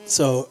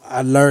 So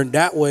I learned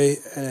that way,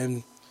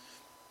 and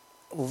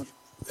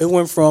it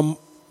went from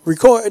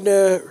recording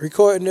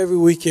every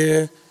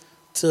weekend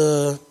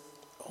to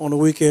on the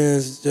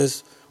weekends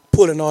just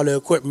pulling all the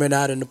equipment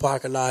out in the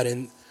parking lot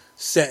and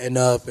setting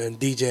up and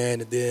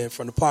DJing, and then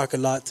from the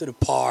parking lot to the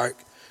park,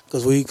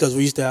 because we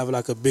used to have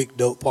like a big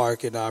dope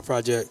park in our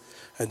project,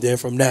 and then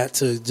from that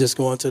to just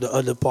going to the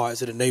other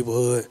parts of the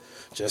neighborhood,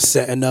 just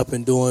setting up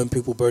and doing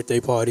people birthday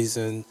parties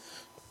and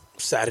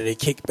Saturday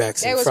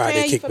kickbacks and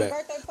Friday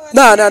kickbacks.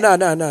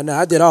 No.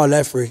 I did all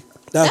that free.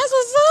 That's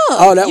what's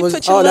up. All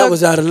that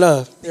was out of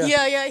love.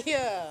 Yeah.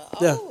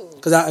 Yeah,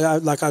 because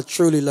I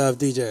truly love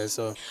DJing.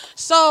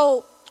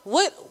 So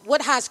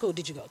what high school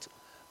did you go to?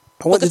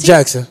 I went to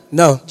Jackson.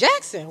 No.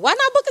 Jackson. Why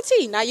not Booker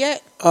T? Not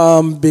yet.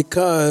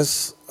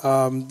 Because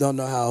don't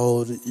know how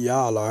old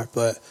y'all are,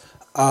 but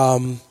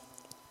I'm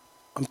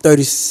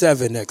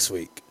 37 next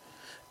week,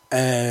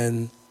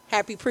 and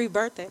happy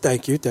pre-birthday.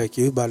 Thank you.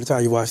 By the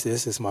time you watch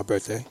this, it's my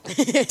birthday.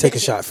 Take a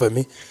shot for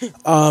me.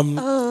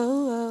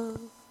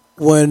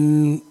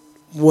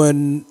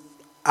 When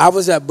I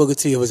was at Booker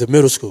T, it was a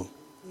middle school.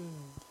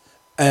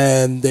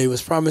 And they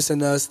was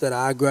promising us that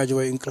our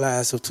graduating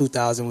class of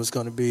 2000 was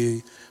going to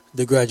be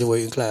the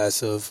graduating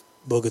class of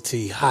Booker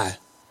T High.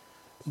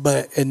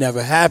 But it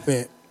never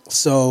happened,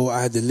 so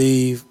I had to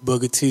leave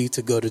Booker T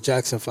to go to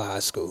Jackson for high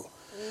school.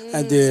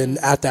 And then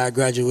after I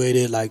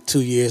graduated, like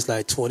 2 years,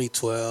 like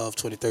 2012,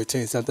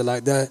 2013, something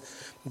like that,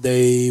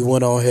 they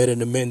went on ahead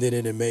and amended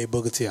it and made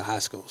Booker T a high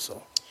school.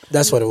 So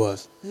that's what it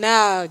was.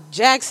 Now,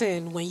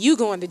 Jackson, when you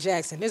going to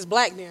Jackson, it's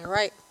black then,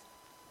 right?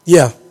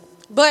 Yeah.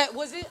 But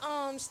was it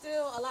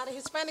still a lot of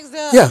Hispanics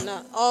there? Yeah.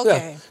 No?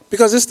 Okay. Yeah.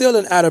 Because it's still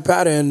an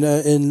pattern,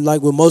 and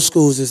like with most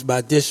schools, it's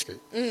by district.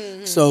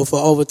 Mm-hmm. So for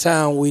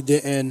Overtown, we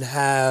didn't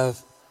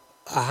have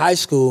a high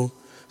school.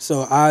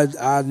 So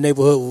our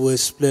neighborhood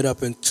was split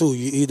up in 2.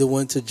 You either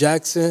went to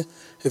Jackson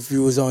if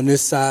you was on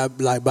this side,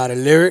 like by the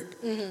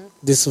Lyric. Mm-hmm.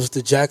 This was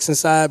the Jackson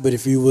side. But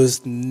if you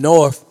was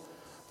north,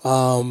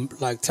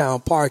 like Town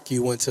Park,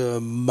 you went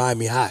to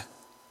Miami High.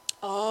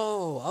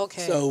 Oh,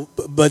 okay. So,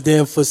 but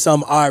then for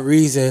some odd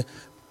reason,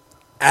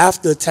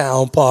 after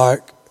Town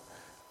Park,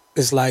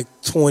 it's like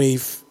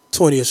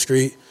 20th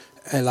Street,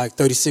 and like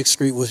 36th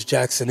Street was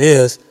Jackson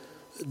is.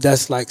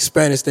 That's like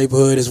Spanish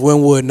neighborhood. It's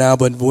Wynwood now,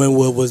 but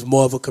Wynwood was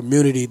more of a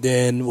community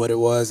than what it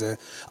was. And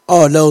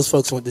all those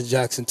folks went to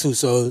Jackson too.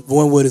 So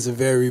Wynwood is a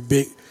very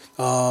big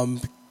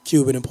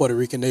Cuban and Puerto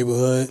Rican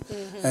neighborhood,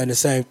 and the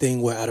same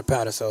thing with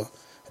Attapata. So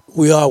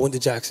we all went to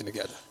Jackson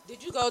together.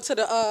 Did you go to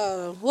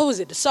the what was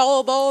it, the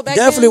Soul Bowl back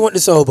Definitely then? went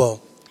to Soul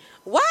Bowl.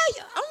 Why?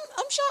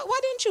 I'm shocked. Why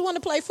didn't you want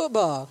to play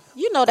football?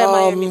 You know that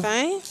Miami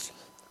thing.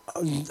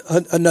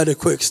 Another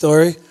quick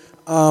story.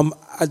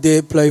 I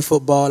did play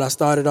football. I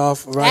started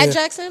off right at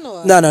Jackson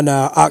or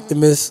no,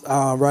 Optimus,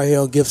 right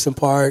here on Gibson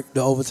Park,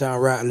 the Overtown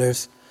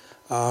Rattlers.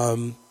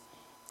 And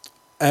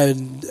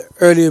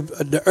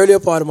the earlier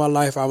part of my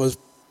life, I was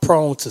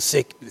prone to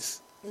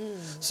sickness.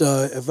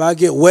 So if I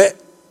get wet,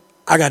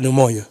 I got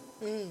pneumonia.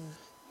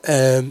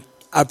 And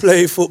I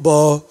played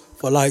football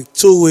for like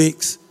 2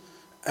 weeks.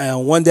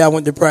 And one day I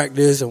went to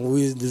practice, and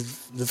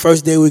the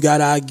first day we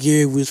got our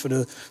gear, we was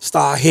finna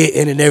start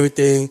hitting and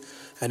everything.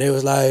 And they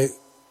was like,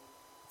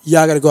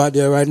 y'all got to go out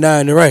there right now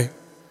in the rain.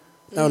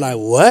 And I was like,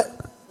 what?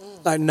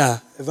 Like, nah.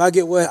 If I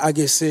get wet, I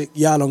get sick.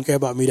 Y'all don't care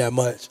about me that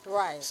much.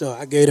 Right. So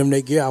I gave them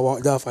their gear. I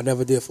walked off. I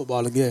never did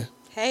football again.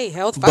 Hey,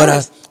 health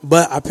first.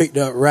 But I picked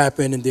up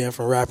rapping, and then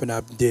from rapping, I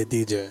did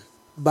DJ.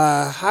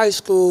 By high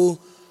school,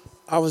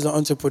 I was an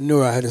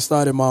entrepreneur. I had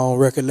started my own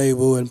record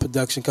label and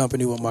production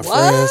company with my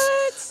friends. What?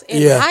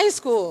 In high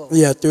school?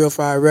 Yeah,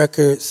 305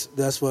 Records.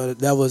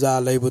 That was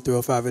our label,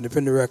 305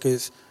 Independent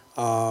Records.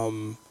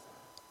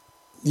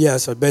 Yeah,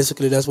 so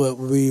basically that's what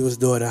we was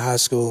doing in high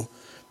school.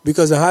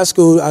 Because in high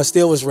school, I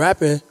still was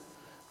rapping.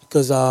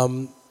 Because,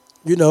 come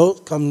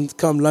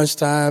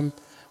lunchtime,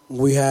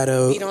 we had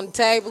Beat on the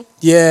table.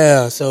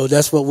 Yeah, so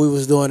that's what we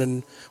was doing,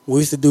 and we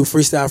used to do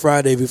Freestyle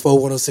Friday before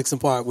 106 and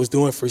Park was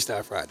doing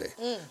Freestyle Friday.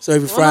 So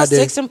every Friday,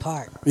 106 and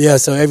Park. yeah.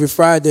 So every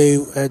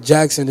Friday at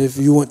Jackson, if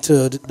you went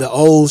to the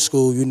old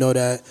school, you know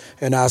that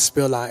in our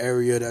Spill Out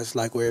area, that's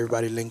like where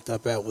everybody linked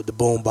up at with the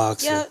boom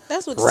box. Yeah,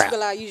 that's what the rap.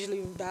 Spill Out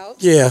usually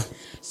about. Yeah,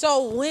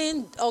 So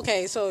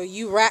so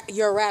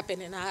you're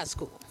rapping in high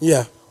school.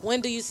 yeah.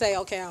 When do you say,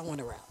 okay, I want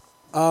to rap?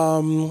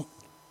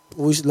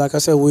 Like I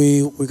said,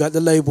 we got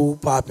the label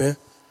popping.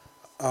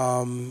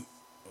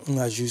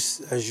 As you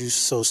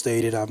so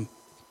stated, I'm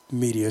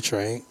media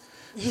trained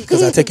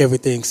because I take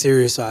everything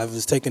serious. So I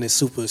was taking it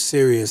super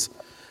serious,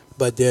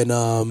 but then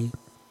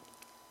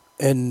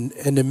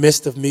in the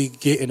midst of me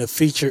getting a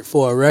featured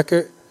for a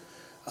record,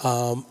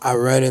 I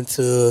ran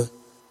into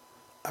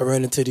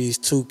these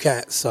two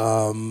cats,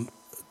 Tutta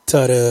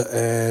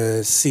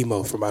and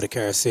Simo from out of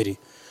Carol City.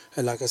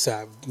 And like I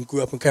said, I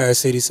grew up in Carol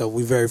City, so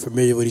we're very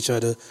familiar with each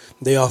other.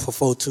 They off of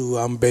 4-2.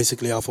 I'm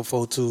basically off of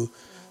 4-2.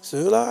 So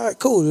we're like, all right,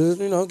 cool.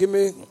 You know, give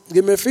me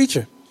a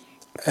feature.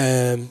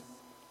 And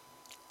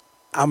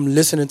I'm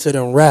listening to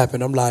them rap,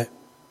 and I'm like,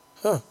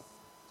 them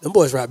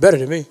boys rap better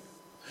than me.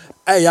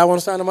 Hey, y'all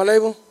want to sign to my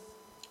label?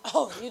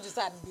 Oh, you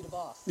decided to be the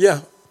boss. Yeah.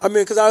 I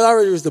mean, because I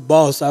already was the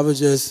boss. I was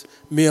just,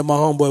 me and my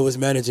homeboy was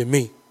managing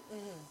me.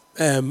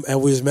 And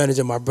we was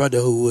managing my brother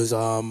who was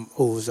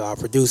our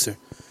producer.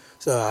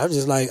 So I was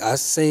just like, I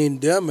seen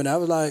them, and I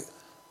was like,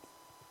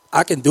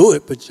 I can do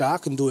it, but y'all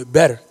can do it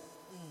better.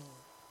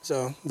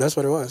 So that's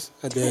what it was.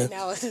 And then,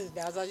 that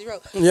was all you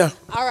wrote. Yeah.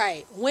 All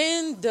right.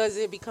 When does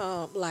it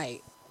become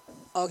like,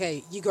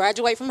 okay, you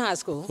graduate from high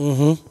school.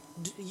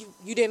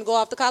 You didn't go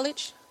off to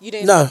college? You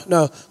didn't?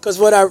 No.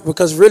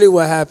 Because really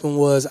what happened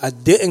was I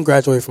didn't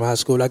graduate from high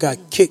school. I got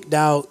kicked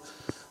out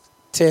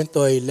 10th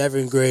or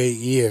 11th grade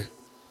year.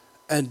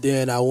 And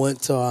then I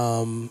went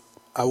to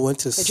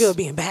But you were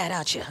being bad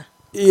out here.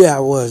 Yeah, I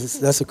was.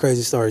 That's a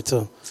crazy story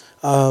too.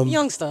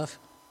 Young stuff.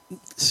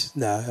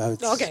 Nah,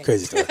 Okay.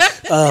 Crazy story.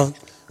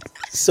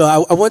 So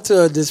I went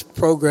to this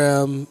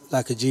program,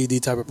 like a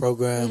GED type of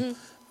program,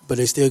 but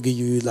they still give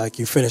you, like,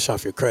 you finish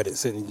off your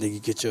credits and then you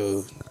get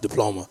your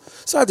diploma.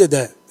 So I did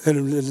that.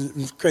 And it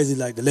was crazy,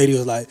 like, the lady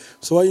was like,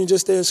 so why you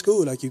just stay in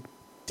school? Like, you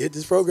did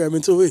this program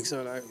in 2 weeks.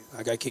 So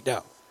I got kicked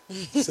out.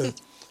 So,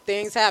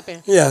 Things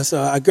happen. yeah,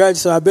 so I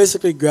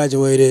basically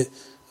graduated,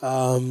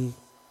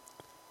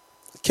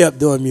 kept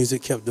doing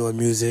music.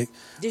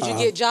 Did you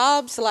get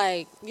jobs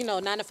like,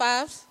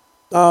 9-to-5s?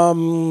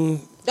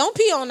 Don't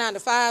pee on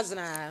 9-to-5s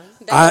now.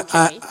 That's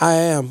okay. I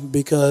am,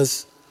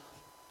 because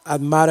I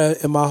might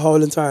have, in my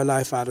whole entire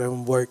life, I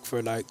done worked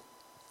for like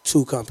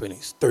 2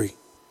 companies, 3.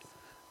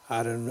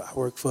 I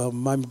worked for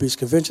Miami Beach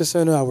Convention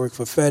Center, I worked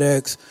for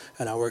FedEx,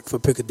 and I worked for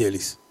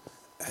Piccadilly's.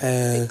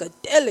 And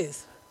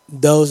Piccadilly's.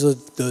 those are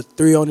the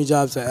 3 only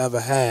jobs I ever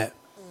had,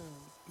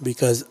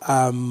 because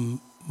I'm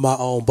my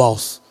own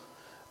boss.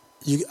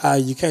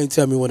 You can't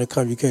tell me when to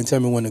come, you can't tell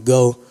me when to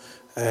go.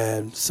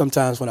 And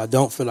sometimes when I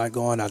don't feel like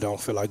going, I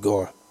don't feel like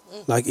going.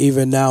 Like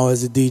even now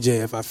as a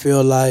DJ, if I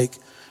feel like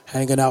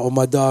hanging out with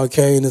my dog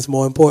Kane is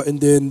more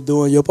important than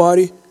doing your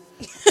party,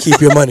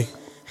 keep your money.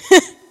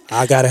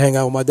 I got to hang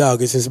out with my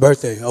dog. It's his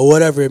birthday or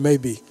whatever it may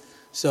be.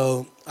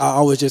 So I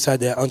always just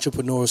had that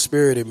entrepreneurial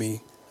spirit in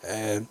me.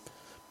 And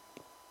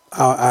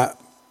I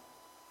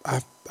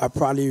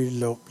probably,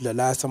 the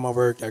last time I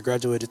worked, I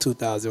graduated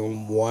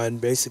 2001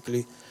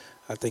 basically.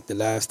 I think the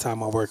last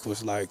time I worked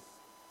was like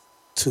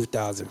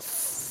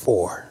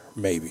 2004,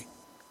 maybe.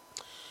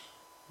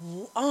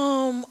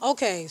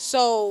 Okay,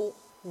 so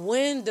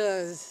when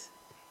does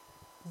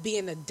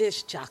being a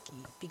disc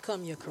jockey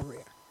become your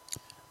career?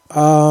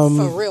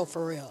 For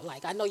real.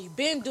 Like, I know you've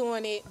been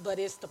doing it, but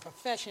it's the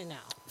profession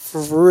now.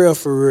 For real.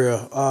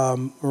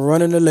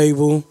 Running the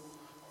label,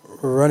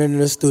 running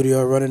the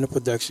studio, running the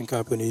production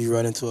company,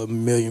 running to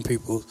 1 million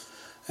people.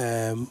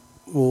 And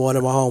one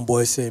of my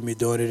homeboys seen me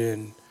doing it,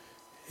 and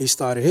he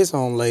started his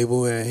own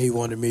label, and he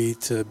wanted me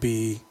to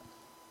be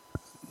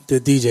the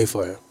DJ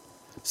for him.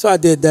 So I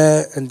did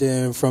that, and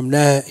then from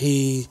that,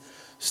 he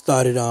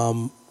started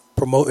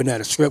promoting at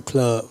a strip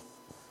club.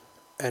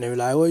 And they were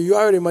like, well, you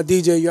already my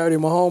DJ, you already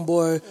my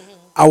homeboy.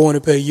 I want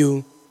to pay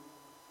you.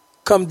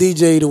 Come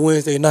DJ the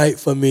Wednesday night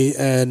for me,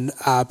 and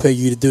I'll pay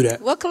you to do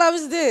that. What club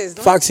is this?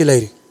 Foxy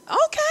Lady.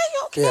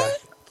 Okay. Yeah,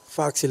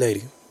 Foxy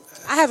Lady.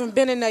 I haven't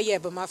been in there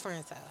yet, but my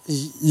friends have.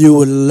 You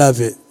would love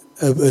it,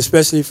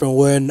 especially from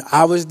when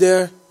I was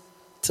there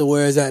to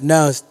where it's at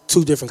now. It's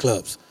 2 different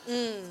clubs.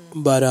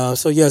 But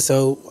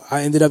so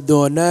I ended up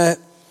doing that.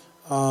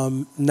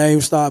 Name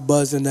started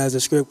buzzing as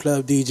a strip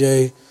club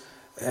DJ.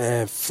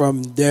 And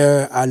from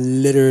there, I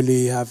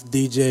literally have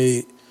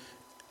DJed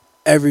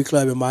every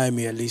club in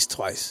Miami at least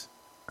twice.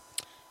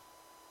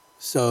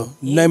 So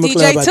name a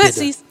club I did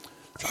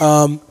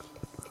that.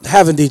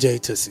 Haven't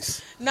DJed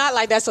Tootsies. Not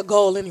like that's a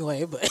goal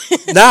anyway, but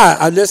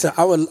Nah, listen,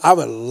 I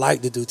would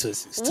like to do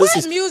Tootsies.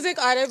 What music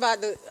are they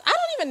about to? I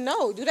don't even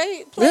know. Do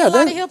they play a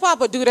lot of hip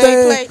hop, or do they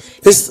play?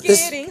 It's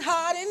getting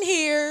hot in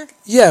here.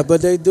 Yeah,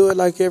 but they do it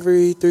like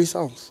every 3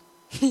 songs.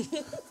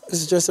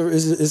 It's just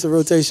it's a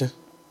rotation.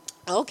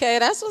 Okay,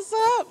 that's what's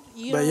up.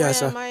 You But done yeah, ran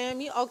so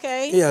Miami.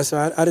 Okay. yeah,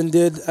 so I done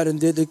did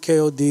the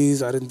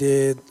KODs. I done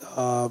did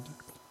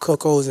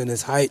Coco's in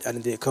his height. I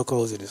done did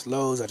Coco's in his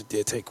lows. I done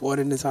did Take One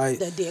in his height.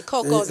 The did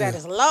Coco's at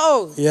his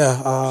low.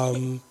 Yeah,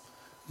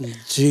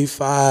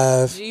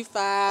 G5.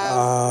 G5,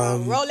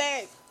 Um,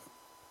 Rolex.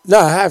 no,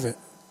 I haven't.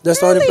 That's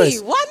the only Really?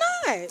 place. Why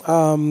not?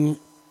 Um,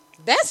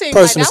 That seemed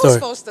like personal that was story.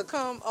 supposed to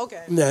come.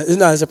 Okay. yeah, it's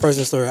not. It's a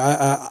personal story.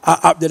 I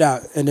opted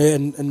out,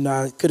 and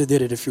I could have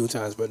did it a few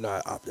times, but no,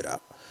 I opted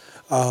out.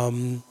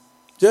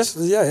 Just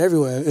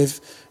everywhere.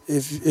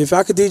 If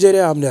I could DJ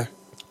there, I'm there.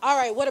 All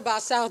right. What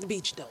about South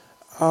Beach though?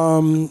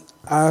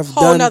 I've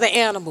Whole done. nother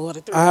animal.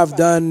 Of the I have 315.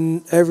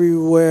 done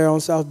everywhere on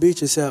South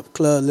Beach except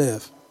Club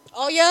Live.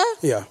 Oh yeah.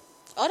 Yeah.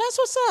 Oh, that's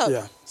what's up.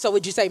 Yeah. So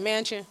would you say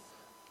mansion?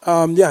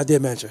 Yeah, I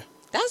did mention.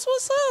 That's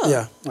what's up.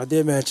 Yeah, I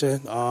did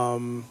mention.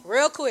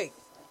 Real quick,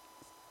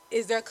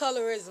 is there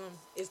colorism?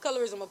 Is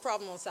colorism a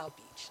problem on South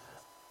Beach?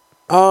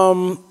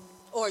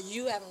 Or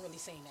you haven't really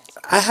seen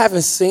that? I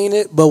haven't seen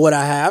it, but what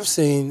I have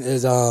seen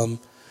is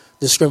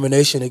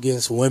discrimination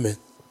against women.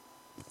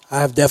 I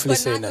have definitely But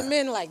seen not that. the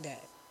men like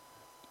that.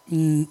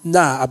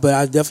 Nah, but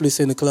I definitely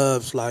seen the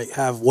clubs like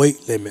have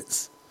weight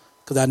limits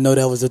because I know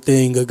that was a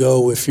thing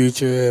ago with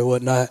Future and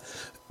whatnot.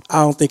 I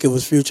don't think it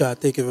was Future. I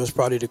think it was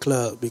probably the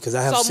club because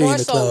I have So seen more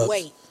the so club.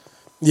 weight,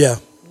 Yeah,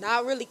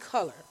 not really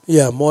color.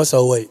 yeah, more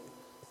so weight.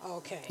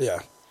 Okay. Yeah.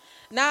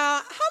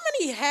 Now,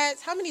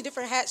 how many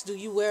different hats do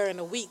you wear in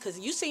a week? Because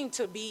you seem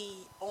to be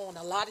on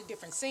a lot of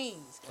different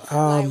scenes.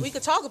 Like we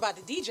could talk about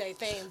the DJ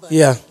thing, but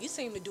Yeah. you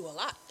seem to do a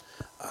lot.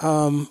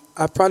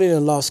 I probably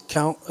done lost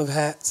count of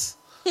hats,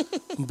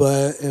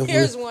 but if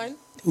Here's one.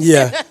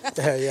 yeah,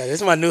 yeah.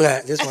 This is my new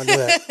hat.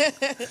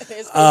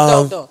 It's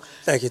dope though.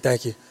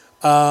 Thank you.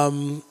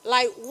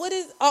 Like, what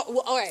is? Oh,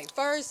 well, all right.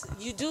 First,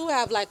 you do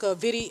have like a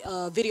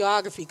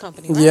videography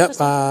company, right?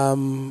 Yep.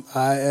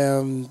 I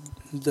am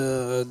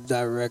the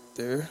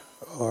director,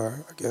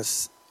 or I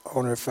guess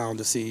owner,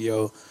 founder,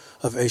 CEO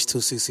of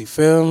H2CC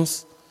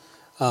Films.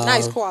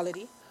 Nice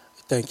quality.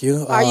 Thank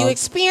you. Are you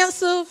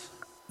expensive?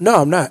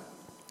 No, I'm not.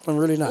 I'm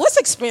really not. What's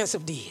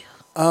expensive to you?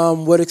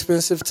 What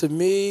expensive to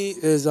me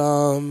is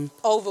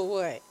Over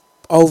what?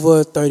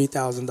 over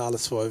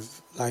 $30,000 for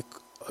like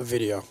a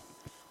video.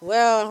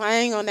 Well, I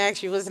ain't gonna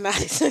ask you what's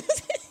nice.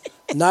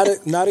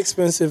 Not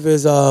expensive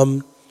is I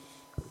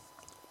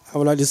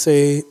would like to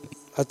say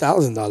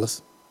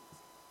 $1,000.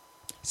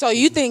 So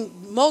you think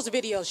most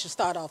videos should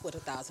start off with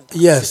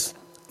 $1,000?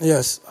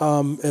 Yes.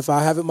 If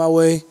I have it my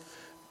way,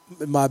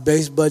 my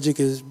base budget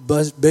is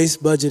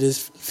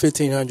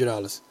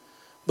 $1,500,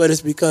 but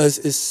it's because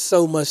it's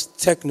so much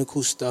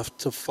technical stuff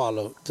to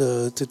follow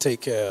to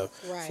take care of,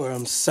 Right.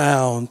 from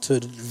sound to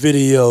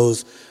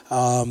videos.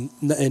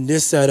 And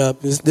this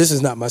setup, this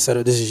is not my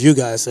setup. This is you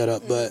guys'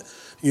 setup, but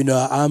you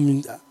know,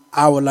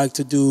 I would like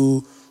to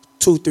do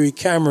 2-3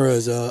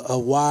 cameras, a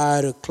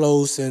wide, a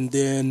close, and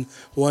then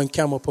one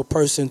camera per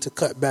person to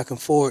cut back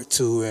and forth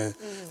to, and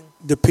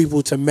the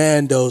people to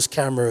man those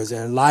cameras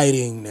and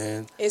lighting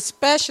and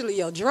Especially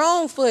your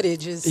drone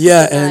footage is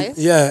and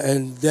nice.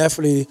 and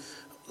definitely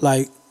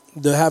like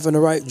having the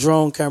right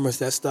drone cameras.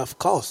 That stuff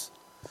costs.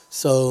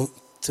 So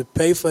to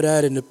pay for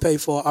that and to pay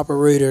for an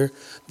operator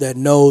that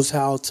knows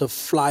how to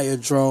fly a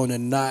drone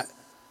and not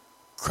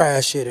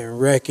crash it and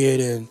wreck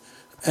it,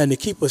 and to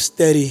keep a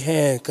steady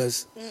hand,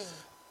 because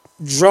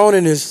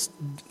droning is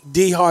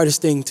the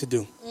hardest thing to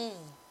do.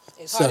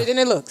 It's harder than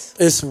it looks.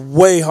 It's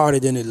way harder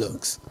than it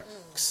looks.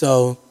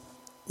 So,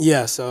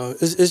 yeah. So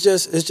it's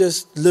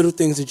just little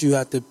things that you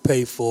have to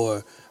pay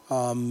for,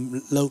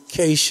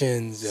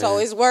 locations. So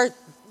and- it's worth.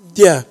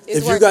 yeah. it's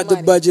If you worth got the the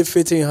money. budget,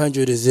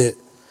 $1,500 is it.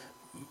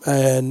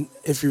 And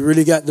if you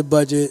really got the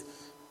budget,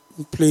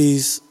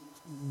 please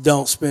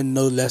don't spend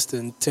no less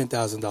than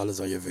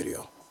 $10,000 on your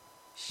video.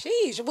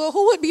 Sheesh. Well,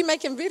 who would be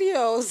making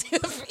videos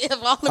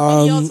if all the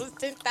videos was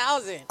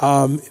 10,000?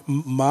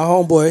 My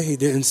homeboy, he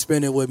didn't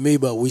spend it with me,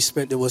 but we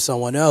spent it with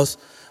someone else.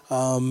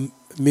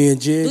 Me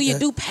and Jig. Do you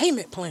do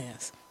payment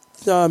plans?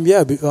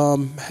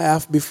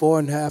 Half before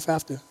and half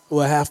after.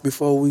 Well, half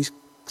before we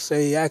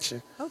say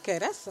action. Okay,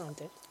 that's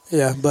something.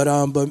 Yeah, but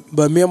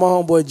me and my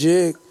homeboy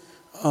Jig,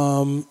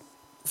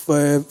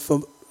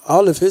 for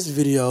all of his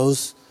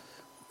videos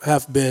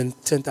have been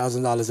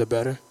 $10,000 or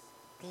better.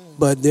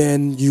 But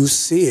then you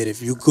see it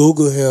if you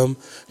Google him,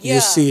 Yeah,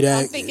 you see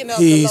that I'm thinking of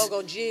the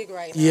logo Jig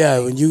right now. yeah.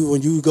 When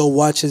you go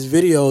watch his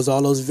videos,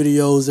 all those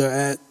videos are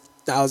at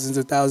thousands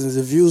and thousands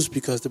of views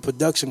because the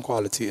production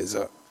quality is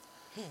up.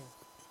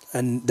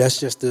 And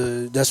that's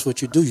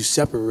what you do. You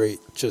separate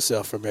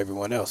yourself from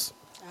everyone else.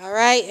 All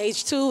right,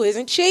 H2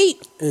 isn't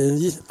cheap.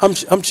 And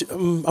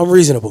I'm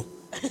reasonable.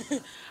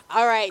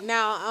 All right,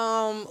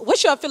 now,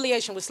 what's your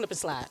affiliation with Slip and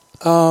Slide?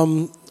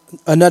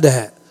 Another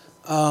hat.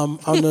 I'm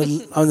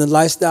the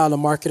lifestyle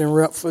and marketing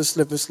rep for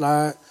Slip and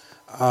Slide.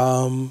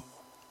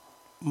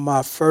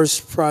 My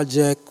first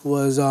project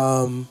was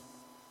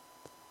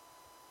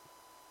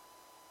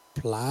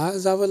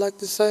Plies, I would like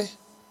to say.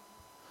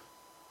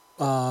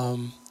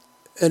 And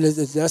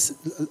that's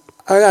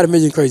I got a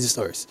million crazy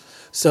stories.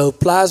 So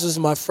Plies was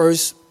my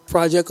first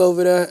project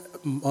over there,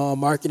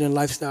 marketing,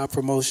 lifestyle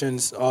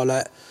promotions, all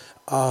that.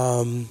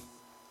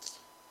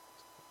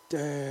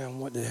 Damn,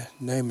 what the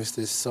name is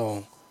this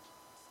song?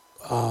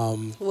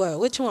 What?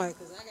 Which one?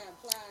 Because I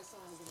got Plies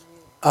songs in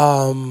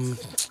there.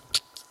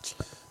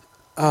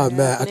 Oh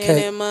man, I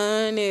can't.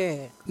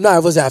 Money. No,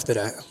 it was after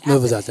that. It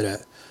was after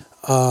that.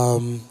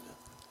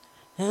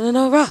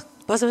 No rock.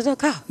 What's with the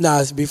car? No,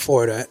 it's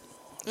before that.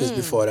 It's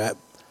before that.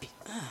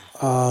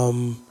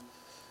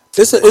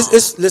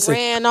 It's listen.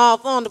 Ran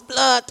off on the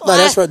blood. No,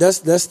 that's right.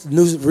 That's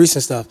new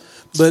recent stuff.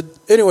 But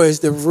anyways,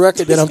 the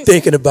record that I'm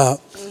thinking about,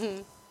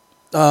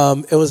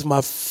 it was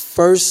my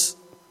first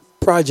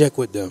project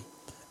with them,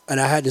 and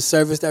I had to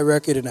service that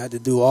record, and I had to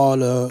do all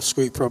the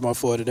street promo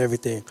for it and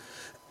everything,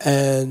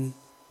 and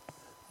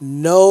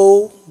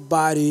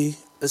nobody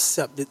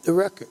accepted the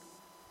record,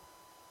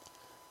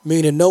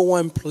 meaning no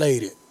one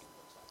played it.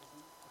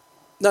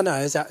 No,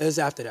 it's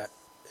after that.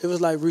 It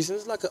was like recent.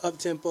 It's like an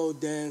up-tempo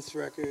dance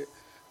record.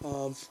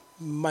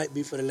 Might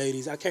be for the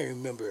ladies. I can't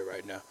remember it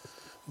right now.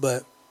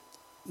 But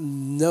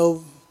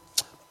no,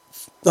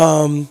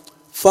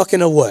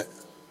 fucking or what?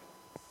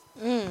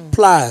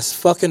 Plies,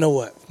 fucking or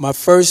what? My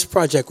first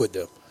project with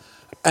them.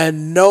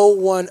 And no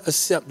one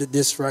accepted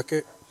this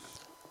record.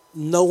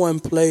 No one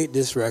played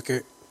this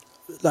record.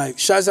 Like,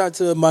 shouts out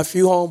to my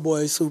few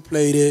homeboys who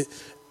played it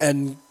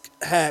and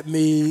had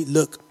me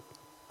look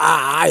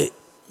aight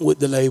with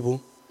the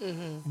label.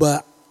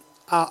 But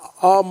I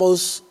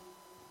almost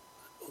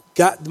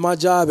got my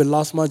job and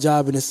lost my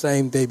job in the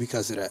same day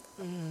because of that.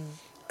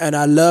 And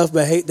I love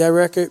but hate that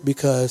record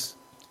because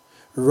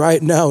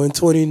right now in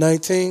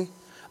 2019,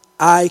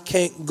 I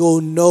can't go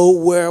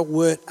nowhere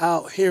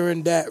without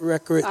hearing that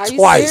record twice.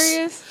 Are you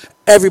serious?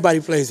 Everybody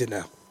plays it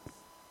now.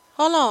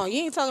 Hold on,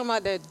 you ain't talking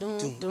about that doom.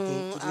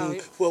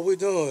 What we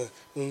doing?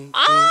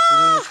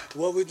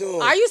 What we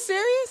doing? Are you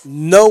serious?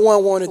 No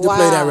one wanted to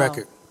play that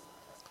record.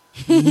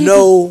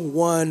 No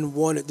one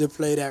wanted to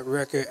play that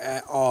record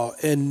at all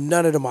in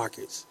none of the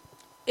markets.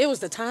 It was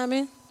the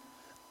timing?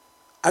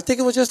 I think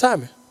it was just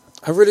timing.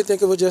 I really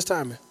think it was just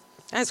timing.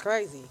 That's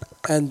crazy.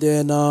 And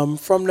then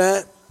from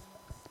that,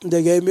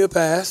 they gave me a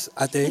pass,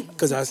 I think,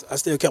 because I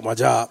still kept my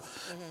job.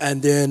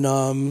 And then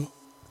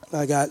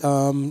I got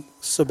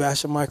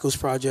Sebastian Michaels'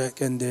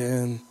 project, and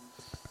then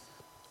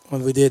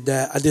when we did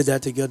that, I did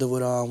that together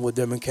with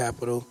them in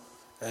Capitol,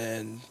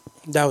 and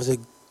that was a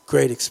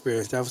great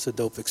experience. That was a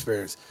dope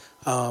experience.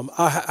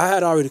 I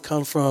had already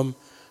come from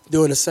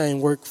doing the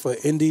same work for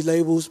indie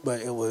labels,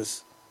 but it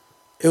was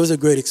a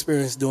great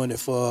experience doing it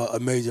for a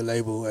major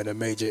label and a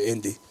major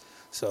indie.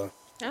 So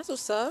that's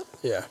what's up.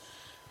 Yeah.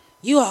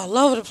 You all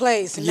over the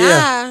place. Yeah.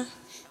 Now,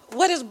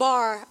 what is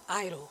Bar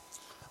Idol?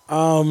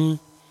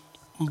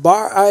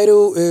 Bar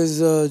Idol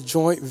is a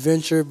joint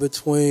venture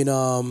between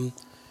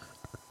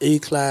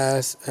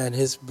E-Class and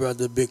his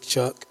brother Big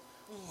Chuck,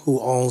 who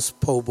owns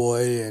Po'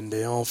 Boy, and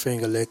they own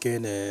Finger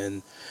Licking,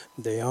 and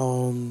they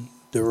own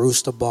the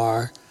Rooster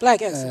Bar.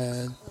 Black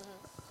Essence. And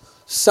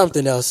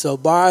something else. So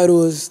Bar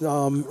Idol is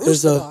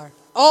Bar.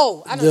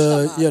 Oh, I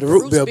know the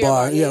Root Beer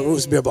Bar.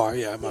 Roots Beer Bar.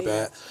 Yeah, my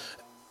bad.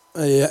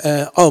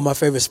 My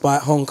favorite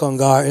spot, Hong Kong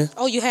Garden.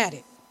 Oh, you had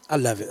it. I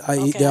love it. I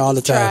eat there all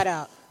the time. Try it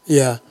out.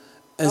 Yeah.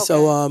 And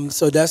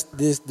so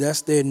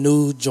that's their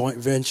new joint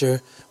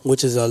venture,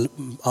 which is a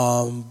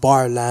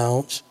bar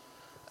lounge.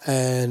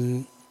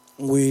 And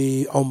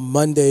we on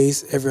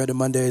Mondays, every other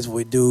Mondays,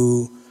 we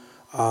do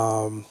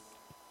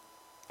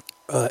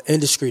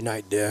industry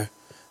night there.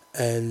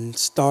 And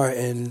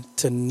starting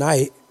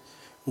tonight,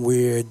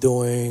 we're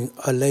doing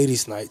a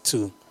ladies' night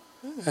too.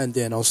 And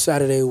then on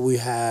Saturday we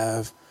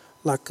have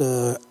like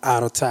a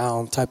out of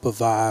town type of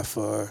vibe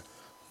for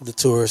the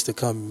tourists to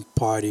come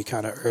party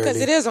kind of early.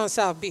 Because it is on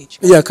South Beach.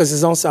 Right? Yeah, because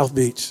it's on South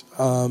Beach,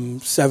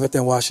 7th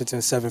and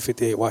Washington,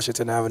 758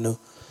 Washington Avenue,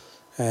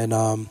 and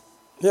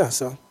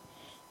so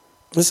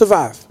it's a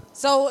vibe.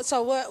 So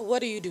what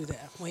do you do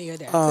there when you're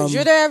there? Because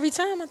you're there every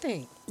time, I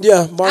think.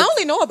 Yeah, I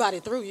only know about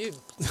it through you.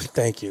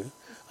 Thank you.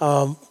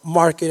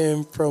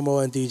 Marketing,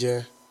 promo, and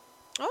DJ.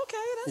 Okay,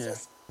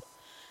 that's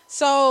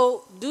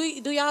So do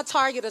y'all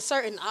target a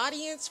certain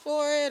audience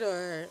for it,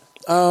 or?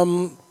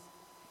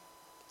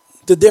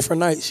 The different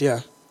nights,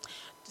 yeah.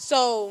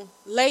 So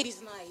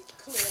ladies' night,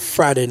 clearly.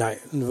 Friday night.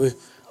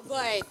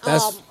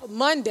 But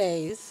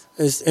Mondays.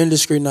 It's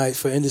industry night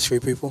for industry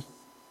people.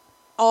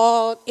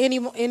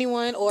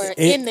 Anyone or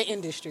in the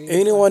industry.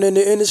 Anyone in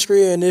the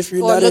industry, and if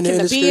you're not in the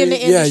industry,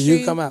 yeah,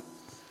 you come out.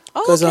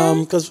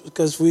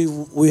 Because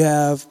we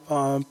have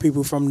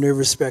people from their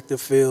respective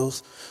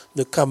fields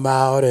that come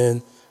out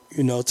and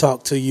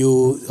talk to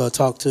you,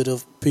 talk to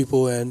the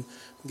people, and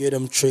get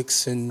them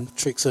tricks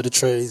of the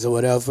trades or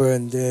whatever,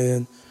 and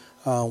then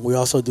we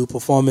also do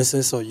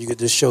performances, so you get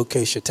to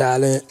showcase your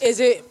talent. Is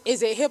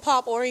it hip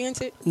hop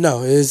oriented?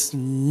 No, it's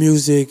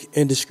music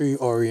industry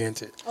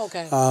oriented.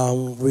 Okay.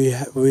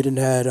 We didn't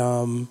had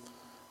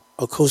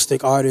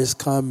acoustic artists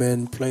come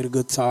and play the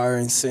guitar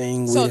and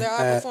sing. So there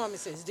are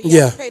performances. Do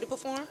you have to pay to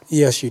perform?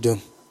 Yes, you do.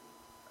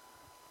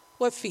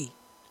 What fee?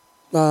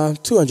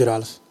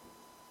 $200.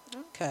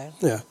 Okay.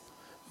 Yeah.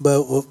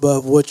 but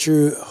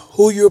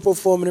who you're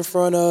performing in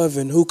front of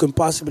and who can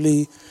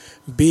possibly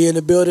be in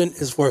the building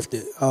is worth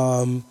it.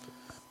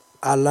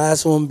 Our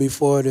last one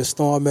before the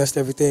storm messed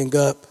everything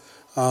up.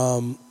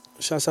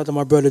 Shouts out to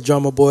my brother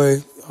Drummer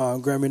Boy,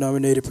 Grammy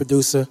nominated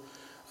producer.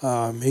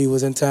 He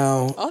was in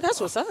town. Oh,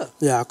 that's what's up.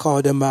 Yeah, I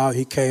called him out.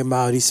 He came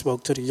out. He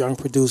spoke to the young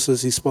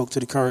producers. He spoke to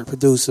the current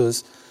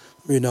producers.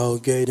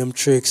 Gave them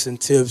tricks and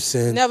tips.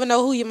 And never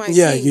know who you might see.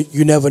 Yeah,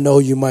 you never know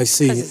who you might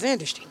see. Because it's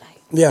industry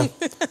night. Yeah.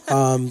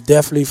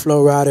 Definitely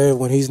Flo Rida.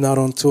 When he's not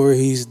on tour,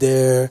 he's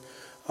there.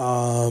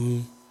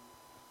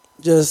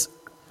 Just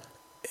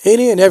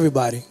any and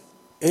everybody.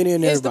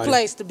 It's the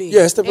place to be.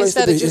 Yeah, it's the place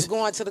to be. Instead of just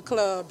going to the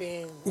club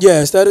and... Yeah,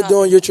 instead of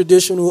doing your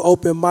traditional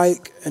open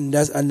mic, and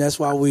that's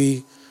why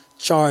we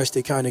charge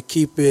to kind of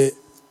keep it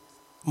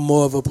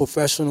more of a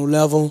professional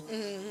level.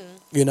 Mm-hmm.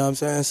 You know what I'm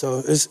saying?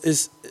 So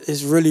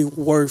it's really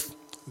worth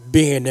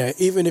being there.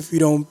 Even if you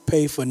don't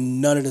pay for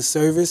none of the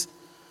service,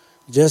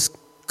 just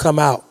come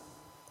out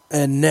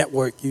and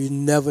network. You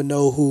never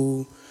know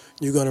who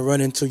you're going to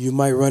run into. You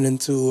might run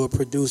into a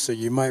producer.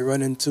 You might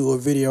run into a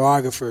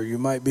videographer. You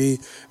might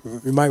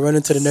run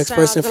into the next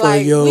person for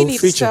like your we need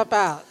feature. To step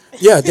out.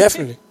 Yeah,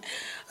 definitely.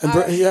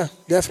 Yeah,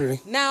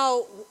 definitely.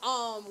 Now,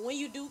 when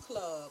you do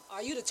club,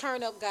 are you the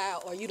turn up guy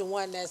or are you the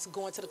one that's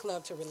going to the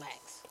club to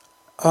relax?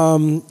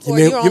 You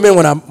mean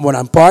when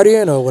I'm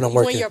partying or when I'm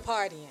working? When you're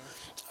partying.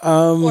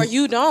 Or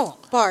you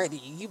don't party.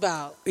 You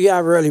about... Yeah,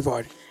 I rarely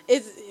party.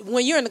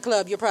 When you're in the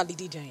club, you're probably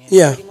DJing.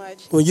 Yeah. Pretty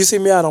much. When you see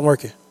me out, I'm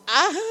working.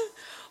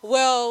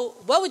 Well,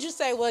 what would you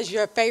say was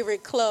your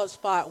favorite club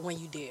spot when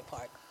you did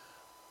party?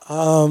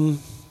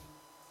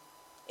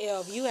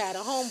 If you had a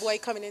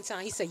homeboy coming in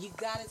town, he said, you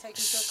got to take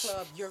me to a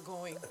club, you're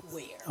going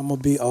where? I'm going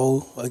to be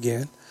old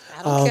again.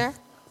 I don't care.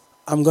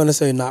 I'm going to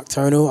say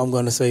Nocturnal. I'm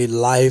going to say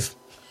Life.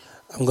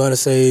 I'm going to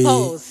say...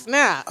 Oh,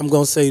 snap. I'm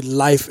going to say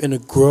Life in the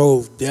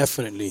Grove,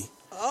 definitely.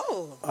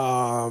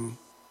 Oh.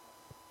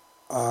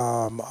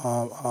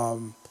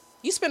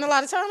 You spend a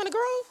lot of time in the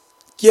Grove?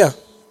 Yeah.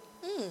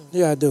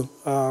 Yeah, I do.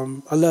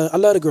 I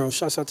love the Grove.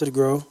 Shouts out to the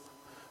Grove.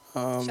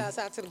 Shouts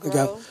out to the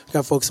Grove.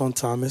 Got folks on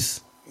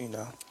Thomas,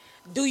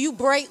 Do you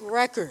break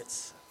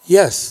records?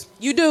 Yes.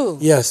 You do?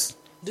 Yes.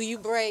 Do you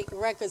break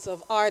records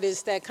of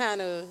artists that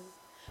kind of...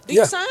 Do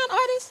you sign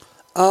artists?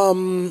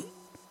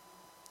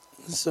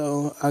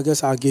 So I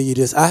guess I'll give you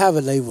this. I have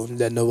a label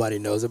that nobody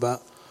knows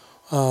about.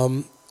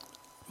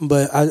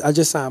 But I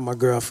just signed my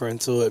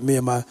girlfriend to it. Me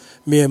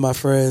and my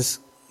friends,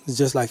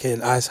 just like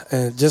in high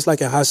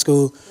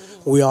school,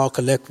 we all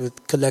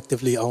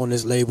collectively own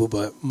this label.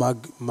 But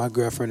my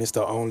girlfriend is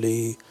the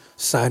only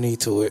signee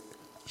to it.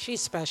 She's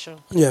special.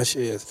 Yeah,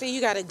 she is. See,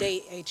 you got to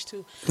date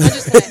H2. I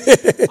just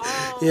said.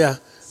 Yeah.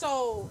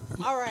 So,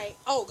 all right.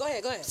 Oh, go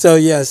ahead. So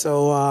yeah,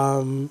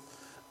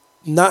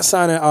 not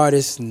signing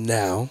artists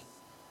now,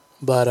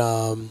 but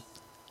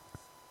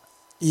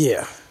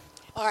yeah.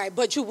 All right,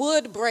 but you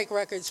would break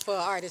records for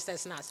artists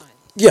that's not signed.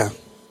 Yeah,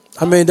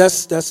 I mean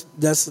that's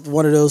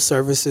one of those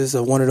services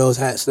or one of those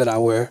hats that I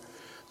wear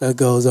that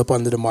goes up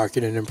under the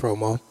marketing and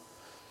promo.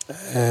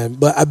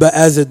 But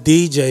as a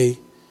DJ,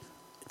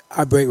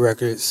 I break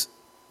records.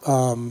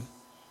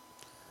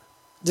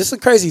 This is a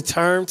crazy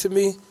term to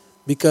me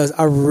because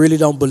I really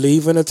don't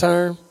believe in a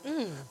term.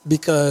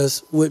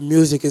 Because with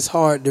music, it's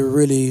hard to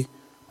really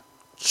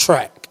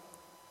track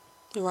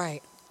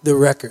the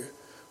record.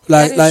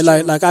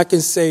 Like I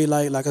can say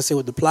like I said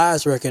with the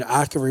Plies record,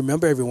 I can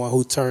remember everyone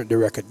who turned the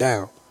record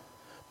down.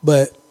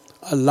 But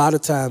a lot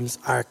of times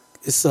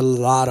it's a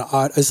lot of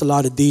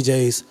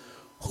DJs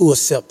who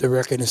accept the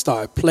record and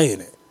start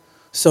playing it.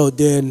 So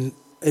then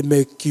it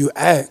make you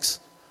ask,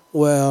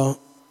 well,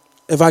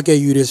 if I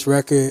gave you this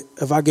record,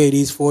 if I gave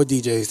these 4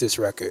 DJs this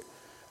record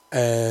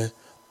and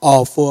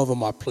all 4 of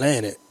them are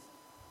playing it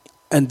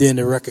and then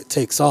the record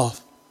takes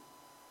off,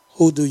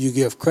 who do you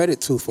give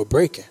credit to for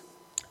breaking?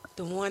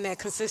 The one that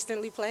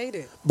consistently played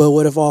it. But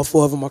what if all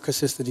 4 of them are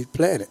consistently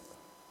playing it?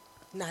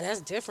 Nah,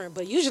 that's different.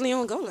 But usually it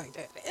don't go like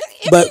that.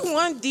 It be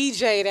one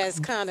DJ that's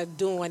kind of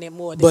doing it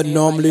more than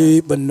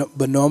normally, but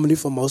normally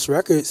for most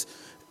records,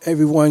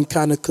 everyone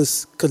kind of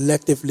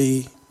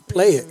collectively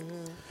play it,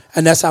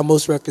 and that's how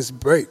most records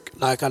break.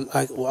 I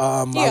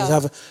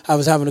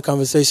was having a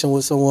conversation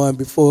with someone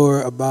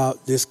before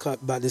about this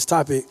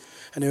topic,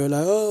 and they were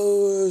like,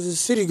 "Oh, it's the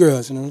City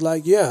Girls," and I was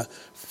like, "Yeah."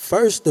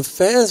 First, the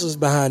fans was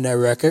behind that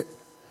record,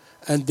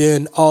 and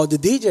then all the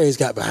DJs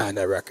got behind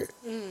that record.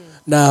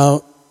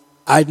 Now,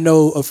 I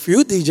know a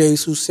few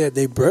DJs who said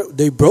they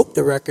broke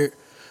the record,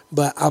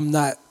 but I'm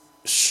not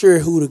sure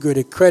who to give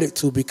the credit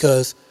to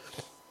because,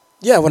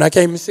 yeah, when I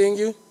came and seen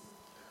you,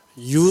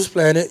 you was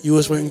playing it, you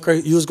was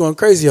going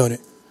crazy on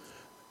it.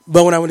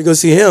 But when I went to go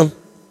see him,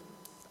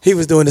 he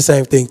was doing the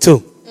same thing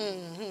too.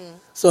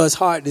 So it's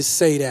hard to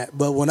say that.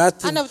 But when I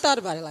never thought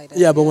about it like that.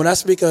 Yeah, but when I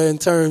speak in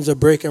terms of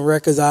breaking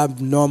records, I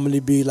normally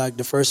be like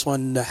the first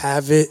one to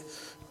have it,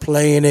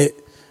 playing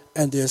it,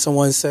 and then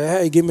someone say,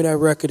 "Hey, give me that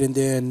record," and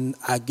then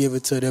I give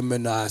it to them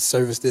and I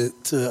service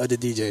it to other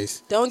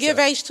DJs. Don't give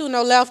H2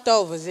 no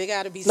leftovers. It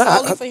got to be Nah,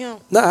 solely for him.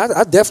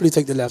 I definitely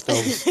take the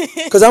leftovers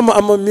because I'm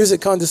a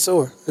music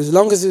connoisseur. As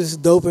long as it's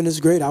dope and it's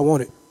great, I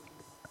want it.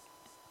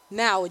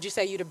 Now, would you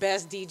say you're the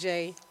best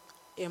DJ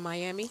in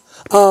Miami?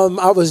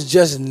 I was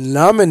just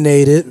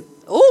nominated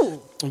Ooh.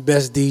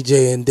 best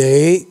DJ in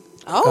Dade.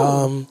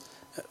 Oh.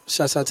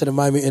 Shouts out to the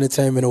Miami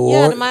Entertainment Award.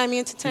 Yeah, the Miami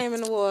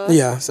Entertainment Award.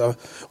 Yeah, so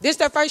This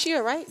their first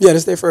year, right? yeah,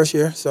 this their first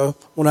year. So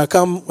when I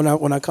come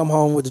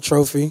home with the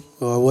trophy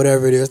or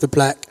whatever it is, the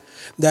plaque,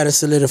 that is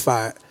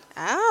solidified.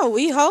 Oh,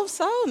 we hope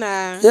so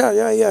now.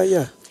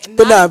 Yeah.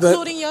 Not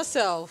including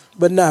yourself.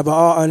 But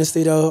all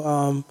honesty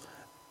though,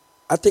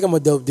 I think I'm a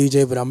dope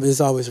DJ, but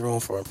there's always room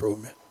for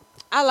improvement.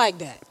 I like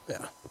that.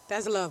 Yeah.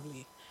 That's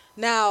lovely.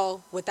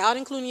 Now, without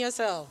including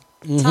yourself,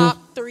 Mm-hmm. top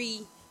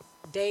 3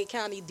 Dade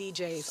County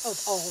DJs of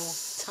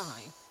all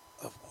time.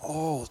 Of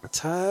all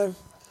time,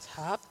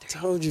 Top 3.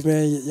 told you,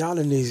 man, y'all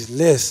in these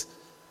lists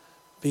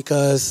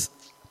because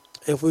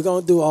if we're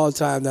gonna do all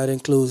time, that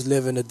includes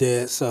living or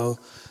dead. So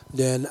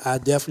then I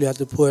definitely have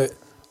to put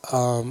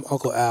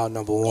Uncle Al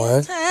number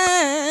 1.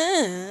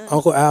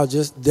 Uncle Al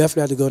just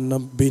definitely had to go to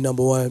be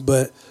number 1,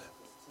 but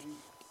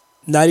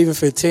not even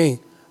 15.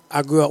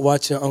 I grew up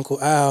watching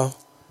Uncle Al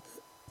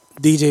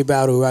DJ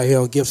battle right here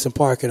on Gibson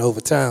Park in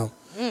Overtown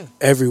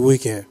every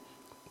weekend.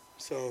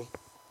 So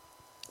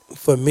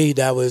for me,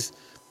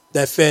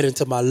 that fed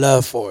into my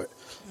love for it.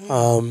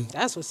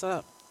 That's what's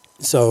up.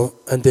 So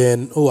and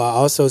then I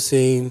also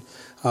seen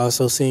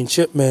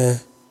Chipman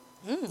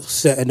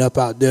setting up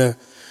out there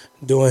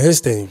doing his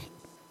thing,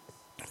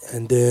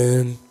 and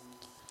then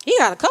He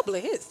got a couple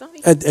of hits, don't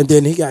he? and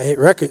then he got hit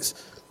records,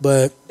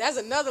 but That's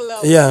another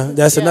level. yeah,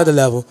 that's another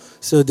level.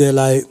 So then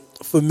like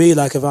for me,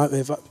 like if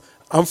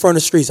I'm from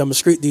the streets, I'm a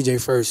street DJ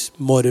first,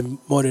 more than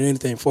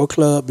anything. Before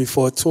club,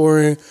 before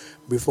touring,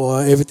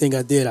 before everything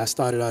I did, I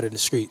started out in the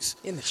streets.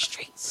 In the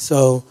streets.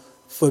 So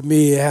for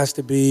me, it has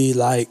to be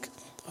like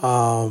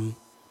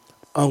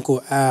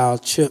Uncle Al,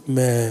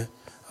 Chipman,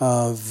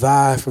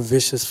 Vi from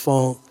Vicious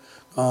Funk,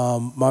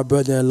 my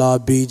brother-in-law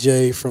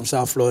BJ from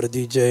South Florida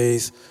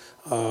DJs,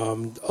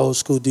 old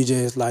school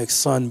DJs like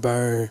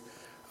Sunburn,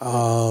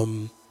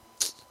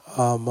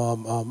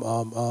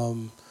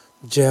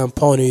 Jam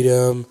Pony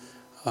them.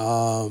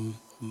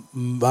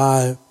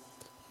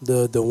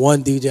 The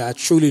one DJ I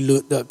truly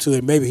looked up to,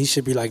 and maybe he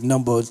should be like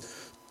number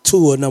 2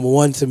 or number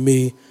 1 to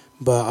me,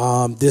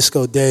 but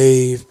Disco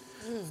Dave,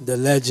 the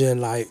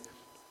legend, like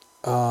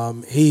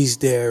he's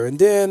there. And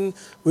then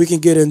we can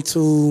get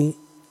into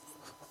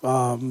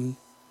Khaled,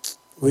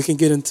 we can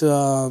get into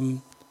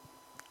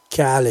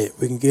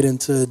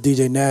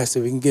DJ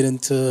Nasty, we can get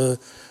into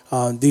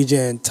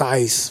DJ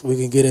Entice, we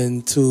can get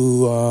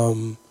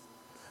into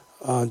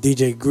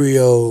DJ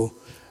Griot.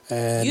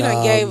 And, You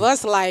done gave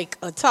us like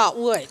a top,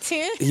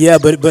 10? Yeah,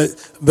 but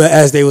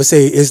as they would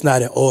say, it's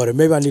not in order.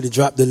 Maybe I need to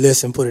drop the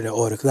list and put it in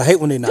order because I hate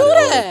when they're not in order.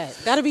 Do that.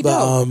 That'll be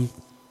dope.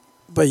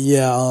 But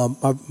yeah,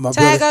 my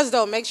Tag brother, us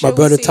though. Make sure my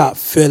brother we see Top it.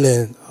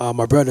 Feeling,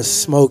 my brother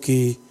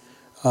Smokey.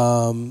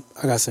 I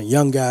got some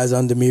young guys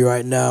under me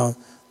right now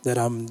that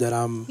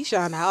I'm. He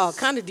showing out all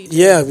kind of DJs.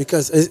 Yeah,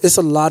 because it's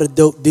a lot of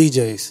dope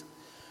DJs.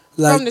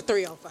 Like, From the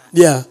 305.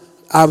 yeah,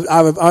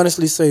 I would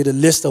honestly say the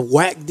list of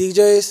whack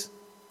DJs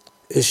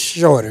is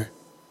shorter.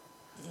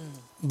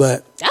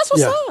 But That's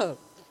what's yeah. up.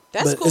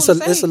 That's But cool. it's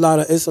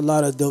a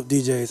lot of dope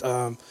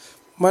DJs.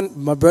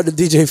 My brother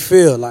DJ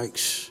Phil, like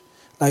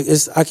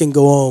I can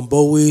go on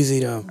Bo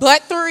Weezy them.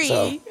 But 3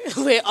 So,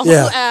 with Uncle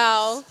yeah.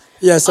 Al,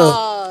 Yeah,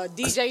 so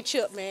DJ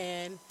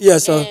Chipman. yeah,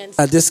 so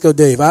and Disco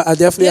Dave. I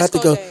definitely have to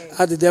Disco go. Dave. I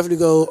had to definitely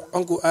go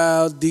Uncle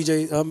Al,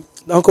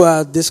 Uncle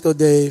Al, Disco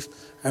Dave,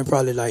 and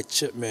probably like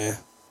Chipman.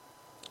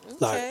 Okay.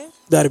 Like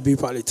that'd be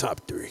probably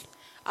top 3.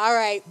 All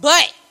right,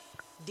 but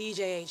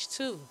DJ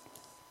H2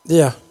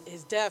 Yeah,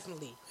 is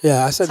definitely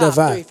yeah. I said top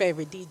that 3 vibe.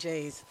 favorite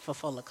DJs for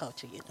Fuller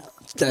Culture. You know.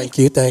 Thank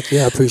you. I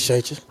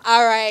appreciate you.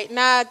 All right,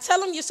 now tell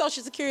them your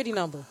social security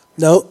number.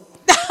 Nope.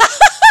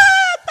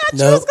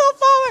 You was going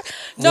forward.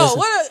 No,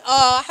 Listen.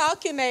 how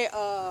can they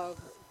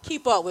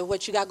keep up with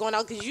what you got going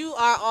on? Because you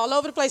are all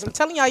over the place. I'm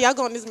telling y'all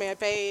go on this man's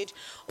page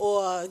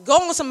or go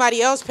on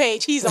somebody else's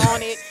page. He's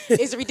on it.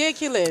 It's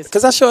ridiculous.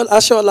 Because I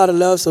show a lot of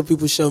love, so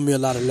people show me a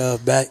lot of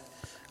love back.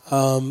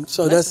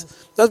 So that's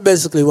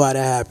basically why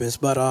that happens.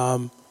 But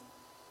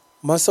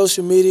my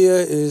social media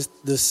is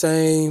the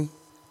same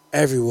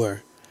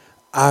everywhere.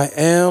 I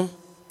am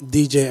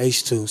DJ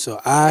H2. So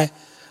I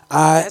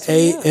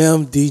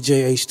am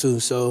DJ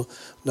H2. So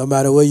no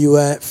matter where you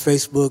at,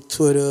 Facebook,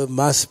 Twitter,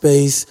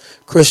 MySpace,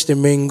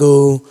 Christian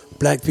Mingle,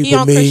 Black People He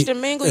on Meet. Christian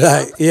Mingle,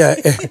 like, yeah.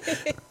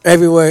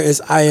 Everywhere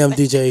is I am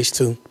DJ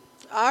H2.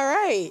 All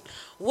right.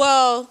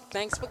 Well,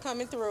 thanks for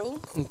coming through.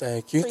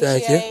 Thank you.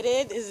 Appreciate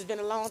it. This has been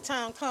a long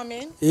time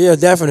coming. Yeah,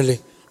 definitely.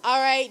 All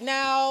right,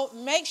 now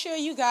make sure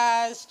you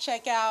guys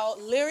check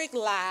out Lyric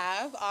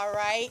Live. All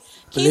right,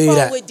 keep Believe up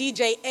that. with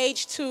DJ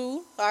H2.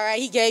 All right,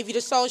 he gave you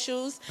the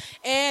socials.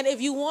 And if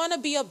you want to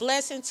be a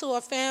blessing to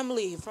a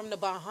family from the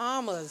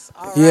Bahamas,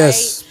 all right,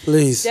 Yes,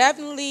 please.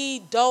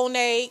 definitely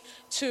donate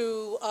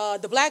to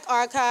the Black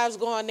Archives.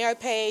 Go on their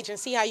page and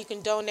see how you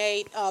can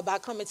donate by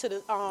coming to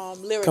the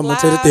Lyric Coming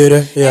Live. to the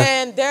theater, yeah.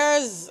 And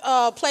there's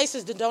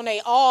places to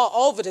donate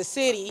all over the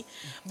city.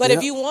 But if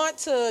Yep. you want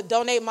to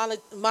donate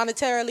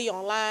monetarily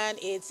online,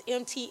 it's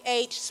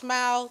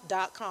mthsmile.com.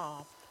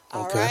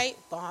 All Okay. right,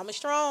 Bahamas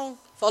Strong,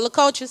 Full of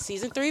Culture,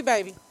 Season 3,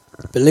 baby.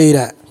 Believe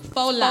that.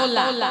 Fola.